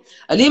 بقول لك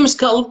الاي ام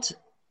سكالت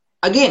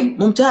اجين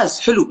ممتاز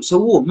حلو،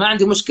 سووه ما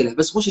عندي مشكله،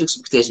 بس وش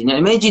الاكسبكتيشن؟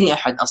 يعني ما يجيني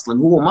احد اصلا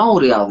هو ما هو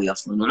رياضي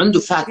اصلا وعنده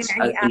فات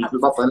في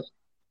البطن،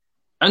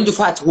 عنده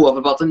فات هو في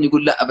البطن،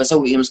 يقول لا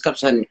بسوي اي ام سكالت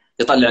عشان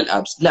يطلع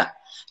الابس. لا،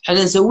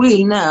 احنا نسويه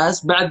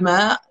للناس بعد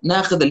ما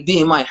ناخذ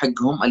البي ام اي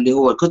حقهم اللي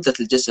هو كتله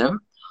الجسم،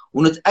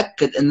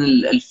 ونتاكد ان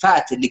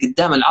الفات اللي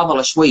قدام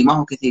العضله شوي ما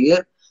هو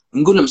كثير،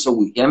 نقول لهم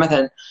سويه. يعني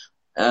مثلا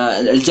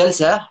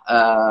الجلسه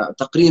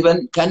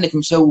تقريبا كانك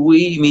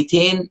مسوي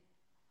 200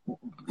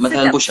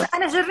 مثلا بوش اب.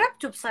 انا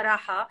جربته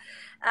بصراحه،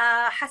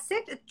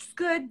 حسيت اتس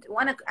جود،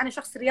 وانا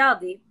شخص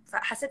رياضي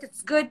فحسيت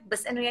اتس جود،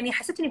 بس انه يعني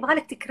حسيت اني يبغى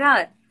لك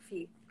تكرار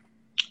فيه.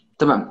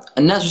 تمام.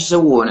 الناس وش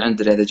يسوون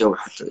عندنا اذا جو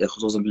حتى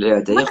خصوصا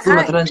بالعياده؟ ياخذون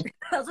مثلا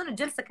اظن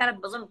الجلسه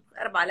كانت بظن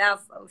 4000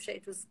 او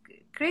شيء،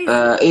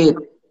 كريزي.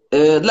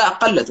 لا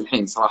قلت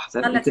الحين صراحه،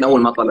 يمكن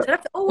اول ما طلع.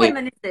 جربت اول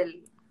ما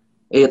نزل.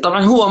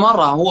 طبعا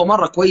هو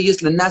مره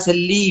كويس للناس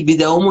اللي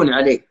بيداومون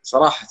عليه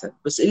صراحه،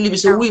 بس اللي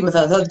بيسويه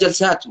مثلا 3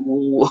 جلسات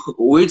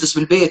ويجلس في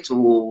البيت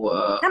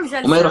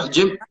وما يروح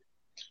جيم.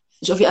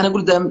 شوفي انا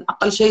اقول دائما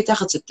اقل شيء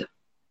تاخذ 6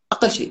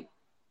 اقل شيء.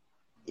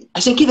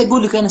 عشان كذا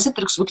اقول لك انا ست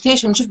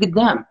اكسبكتيشن ونشوف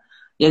قدام.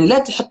 يعني لا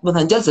تحط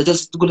مثلا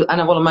جلسه تقول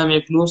انا والله ما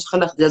معي فلوس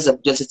خلي اخذ جلسه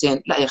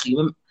جلستين. لا يا اخي،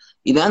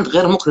 اذا انت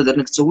غير مقتدر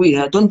انك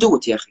تسويها دونت دو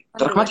ات يا اخي،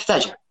 تراك ما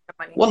تحتاجها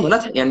والله.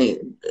 لا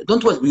يعني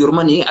دونت ويست يور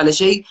ماني على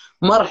شيء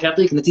ما راح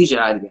يعطيك نتيجه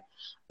عاليه.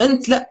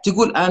 انت لا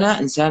تقول انا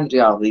انسان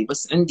رياضي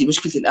بس عندي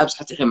مشكله الابس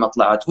حتى الحين ما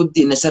طلعت،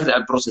 ودي اني اسرع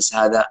البروسيس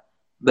هذا.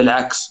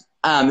 بالعكس،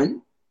 امن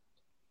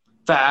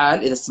فعال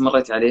اذا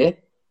استمريت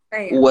عليه.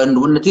 أيوة.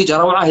 والنتيجه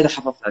روعه اذا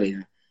حافظت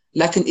عليها.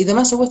 لكن اذا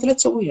ما سويت لا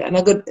تسويها. انا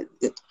قلت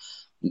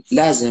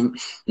لازم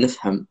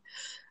نفهم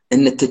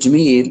ان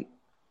التجميل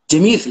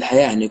جميل في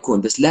الحياه انه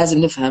يكون، بس لازم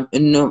نفهم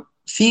انه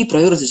في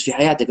برايورتيز في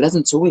حياتك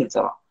لازم تسويها.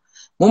 ترى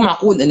مو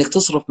معقول انك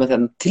تصرف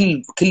مثلا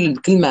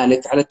كل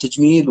مالك على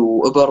التجميل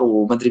وابر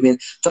وما ادري مين.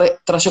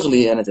 ترى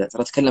شغلي انا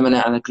ترى اتكلم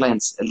انا عن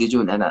الكلاينتس اللي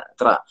يجون، انا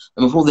ترى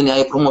المفروض اني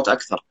اي بروموت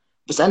اكثر،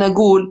 بس انا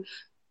اقول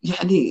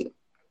يعني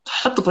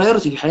حط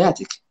برايورتي في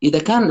حياتك. اذا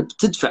كان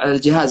بتدفع على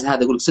الجهاز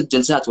هذا اقول لك 6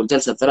 جلسات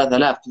والجلسه ب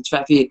 3000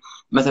 تدفع فيه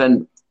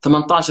مثلا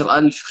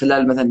 18000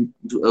 خلال مثلا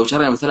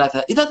شهرين او 3،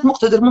 اذا انت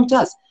مقتدر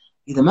ممتاز.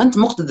 اذا ما انت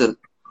مقتدر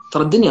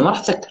ترى الدنيا ما راح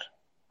تسكر،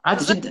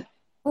 عادي جدا.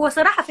 هو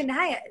صراحه في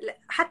النهايه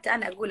حتى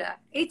انا اقولها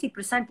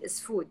 80%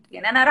 is food.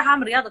 يعني انا راح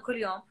اعمل رياضه كل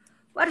يوم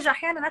وارجع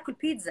احيانا اكل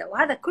بيتزا،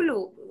 وهذا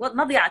كله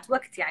مضيعه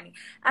وقت. يعني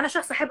انا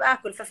شخص احب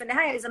اكل، ففي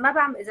النهايه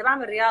اذا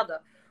بعمل رياضه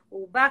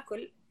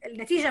وباكل،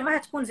 النتيجه ما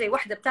هتكون زي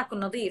واحده بتاكل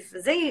نظيف.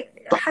 زي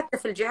حتى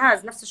في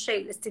الجهاز نفس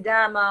الشيء،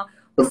 الاستدامه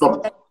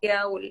بالضبط.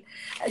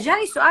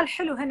 جاني سؤال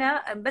حلو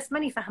هنا بس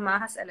ماني فاهماه،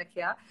 هسألك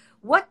اياه.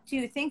 What do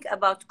you think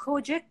about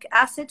kojic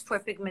acid for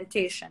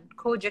pigmentation?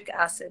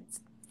 kojic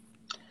acid.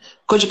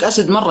 كوجيك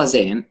اسيد مره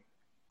زين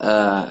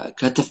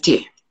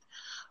كتفتيح،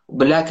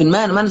 لكن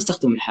ما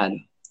نستخدمه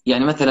لحاله.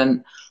 يعني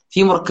مثلا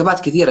في مركبات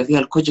كثيره فيها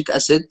الكوجيك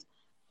اسيد،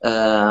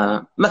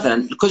 مثلا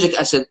الكوجيك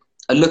اسيد،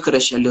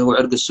 اللوكريش اللي هو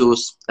عرق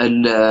السوس،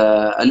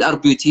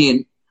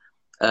 الاربيوتين،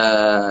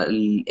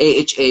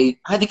 الاي اتش اي،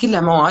 هذه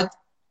كلها مواد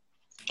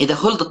اذا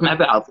خلطت مع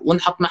بعض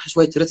ونحط معها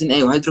شويه ريتين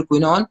اي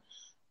وهيدروكوينون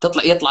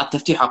يطلع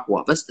التفتيح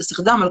اقوى. بس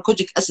استخدام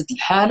الكوجيك اسيد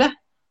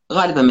لحاله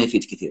غالبا ما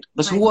يفيد كثير،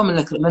 بس هو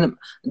من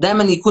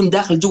دائما يكون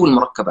داخل جو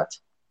المركبات.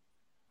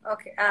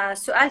 اوكي.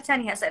 سؤال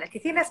ثاني هسألك.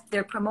 كثير ناس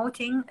they're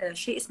promoting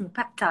شيء اسمه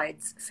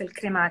peptides في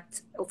الكريمات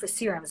وفي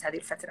السيرمز هذه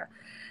الفترة.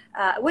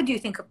 what do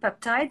you think of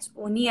peptides؟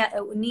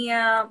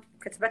 ونيا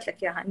كتبت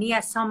لك اياها،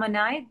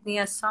 نياسيناميد.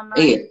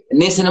 ايه،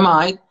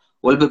 النياسيناميد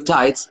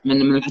والبيبتايدز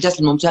من الحاجات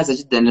الممتازة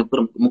جدا اللي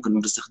ممكن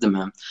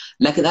نستخدمها.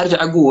 لكن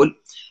ارجع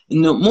اقول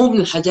انه مو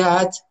من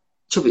الحاجات.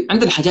 شوفي،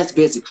 عندنا حاجات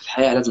بيزك في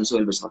الحياة لازم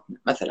نسويها لبشرتنا،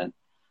 مثلا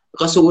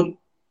غسول،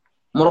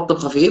 مرطب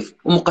خفيف،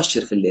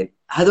 ومقشر في الليل.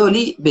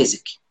 هذولي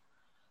بيزك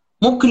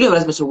مو كل يوم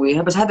لازم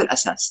اسويها، بس هذا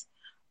الاساس.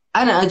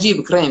 انا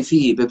اجيب كريم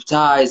فيه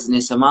بيبتايز،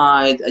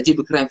 نيسامايد،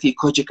 اجيب كريم فيه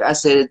كوجيك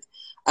اسيد،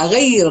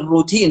 اغير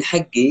الروتين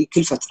حقي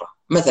كل فتره.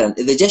 مثلا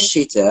اذا جاء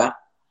الشتاء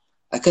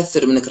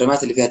اكثر من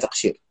الكريمات اللي فيها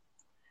تقشير،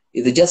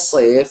 اذا جاء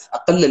الصيف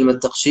اقلل من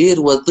التقشير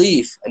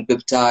واضيف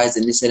البيبتايز،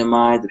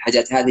 النيسامايد،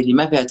 الحاجات هذه اللي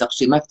ما فيها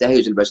تقشير، ما فيها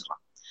تهيج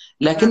البشره،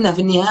 لكنها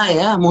في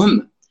النهايه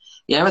مهمه.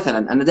 يعني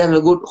مثلا انا دائما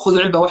اقول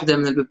خذوا علبه واحده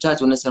من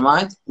البيبتات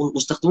والنسمات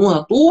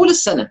واستخدموها طول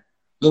السنه،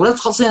 مو لا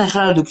تخلصينها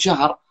خلال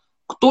شهر،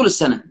 طول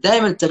السنه.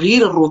 دائما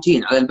تغيير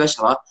الروتين على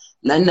البشره،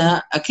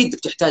 لانها اكيد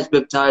بتحتاج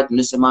بيبتايد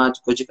ونسمات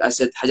وكوجيك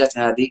اسيد، حاجات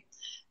هذه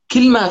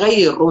كل ما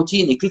غير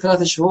روتيني كل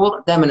 3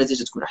 شهور دائما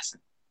النتيجه تكون احسن.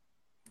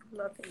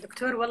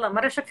 دكتور والله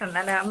مرة شكرا.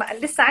 أنا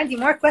لسه عندي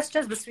more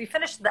questions بس we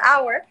finished the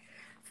hour،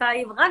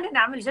 فيبغانا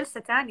نعمل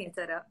جلسة ثانية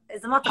ترى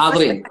إذا ما طفشت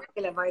حاضرين.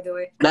 الأسئلة by the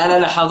way.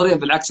 لا حاضرين،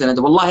 بالعكس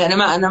انا والله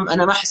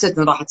انا ما حسيت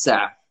ان راحت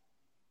ساعه.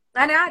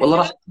 أنا عارف، والله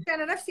راح.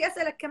 أنا نفسي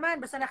أسألك كمان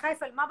بس أنا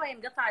خايفة ما بقى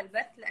ينقطع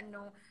البث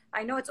لأنه I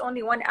know it's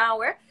only 1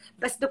 hour.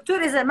 بس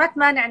دكتور إذا ما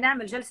تمانع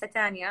نعمل جلسة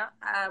ثانية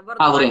برضو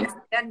حاضرين.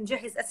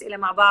 نجهز أسئلة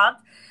مع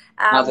بعض.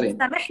 حاضرين.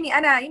 سامحني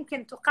أنا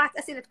يمكن توقعت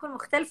أسئلة تكون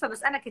مختلفة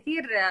بس أنا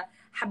كثير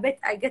حبيت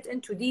I get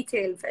into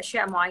detail في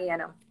أشياء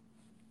معينة.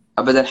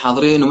 ابدا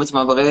حاضرين ومتى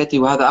ما بغيتي،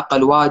 وهذا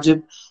اقل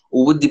واجب.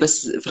 وودي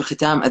بس في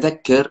الختام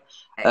اذكر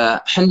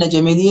حنا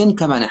جميلين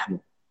كما نحن،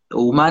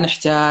 وما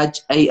نحتاج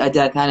اي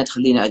اداه ثانيه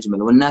تخلينا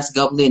اجمل، والناس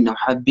قابليننا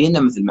وحابيننا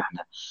مثل ما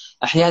احنا.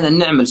 احيانا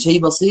نعمل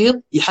شيء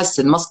بسيط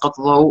يحسن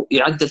مسقط ضوء،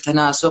 يعدل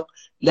تناسق،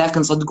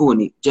 لكن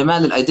صدقوني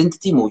جمال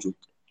الايدنتيتي موجود،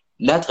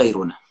 لا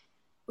تغيرونه.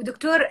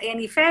 ودكتور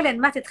يعني فعلا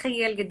ما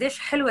تتخيل قديش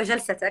حلوه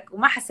جلستك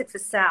وما حسيت في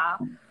الساعه،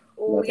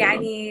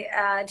 ويعني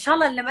ان شاء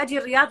الله لما اجي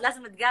الرياض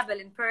لازم نتقابل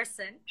ان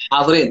بيرسون.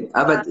 حاضرين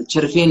ابد،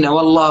 تشرفينا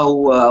والله،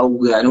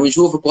 ويعني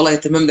ونشوفك والله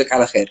يتمم لك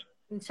على خير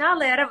ان شاء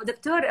الله يا رب.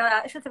 دكتور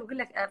ايش انت بقول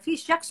لك، في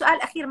شك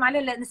سؤال اخير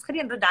معلش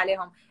خلينا نرد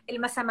عليهم.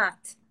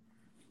 المسامات.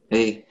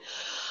 ايه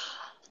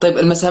طيب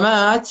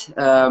المسامات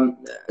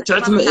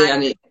تعتمد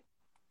يعني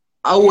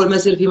اول ما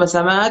يصير في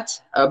مسامات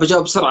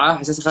بجاوب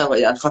بسرعه اساس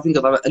خاف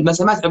ينقطع.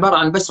 المسامات عباره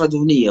عن بشره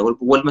دهنيه،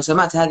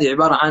 والمسامات هذه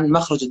عباره عن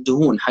مخرج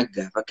الدهون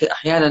حقها،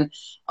 فاحيانا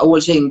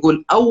اول شيء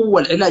نقول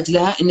اول علاج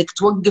لها انك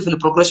توقف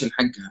البروجريشن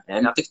حقها،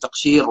 يعني نعطيك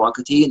تقشير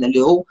واكتين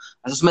اللي هو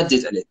اساس ما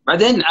تزيد عليه،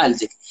 بعدين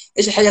نعالجك.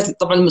 ايش الحاجات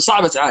طبعا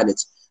صعبه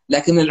تعالج،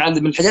 لكن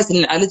من الحاجات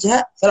اللي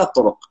نعالجها 3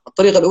 طرق.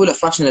 الطريقه الاولى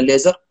فراكشنال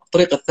ليزر،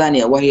 الطريقه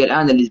الثانيه وهي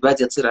الان اللي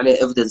باديه تصير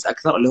عليه ايفيدنس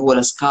اكثر اللي هو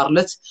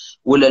السكارلت،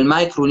 ولا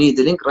المايكرو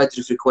نيدلينج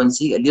راديو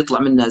فريكونسي اللي يطلع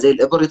منها زي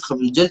الابر يدخل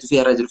في الجلد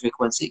فيها راديو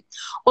فريكونسي،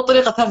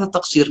 والطريقه الثالثه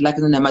التقشير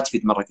لكنها ما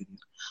تفيد مره كثير.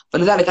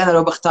 فلذلك انا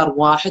لو بختار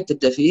واحد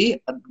تبدا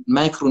فيه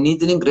مايكرو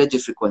نيدلينج راديو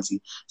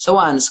فريكونسي،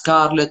 سواء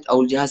سكارلت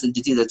او الجهاز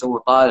الجديد اللي تو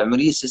طالع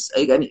مريسس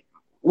يعني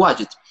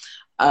واجد.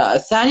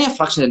 الثانيه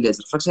فراكشنال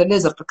ليزر. فراكشنال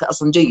ليزر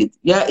اصلا جيد،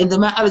 يا اذا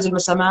ما عالج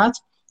المسامات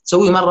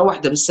سويه مره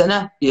واحده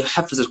بالسنه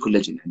يحفز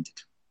الكولاجين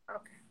عندك.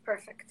 اوكي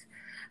بيرفكت.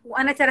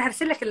 وانا ترى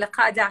هرسل لك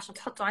اللقاء ده عشان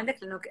تحطه عندك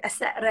لانه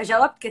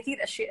جاوبت كثير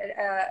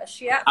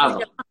اشياء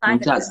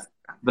ممتاز،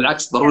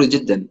 بالعكس ضروري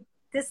جدا.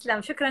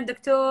 تسلم، شكرا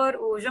دكتور،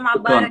 وجمعه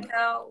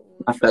مباركه،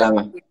 مع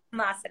السلامه.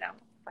 مع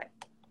السلامه.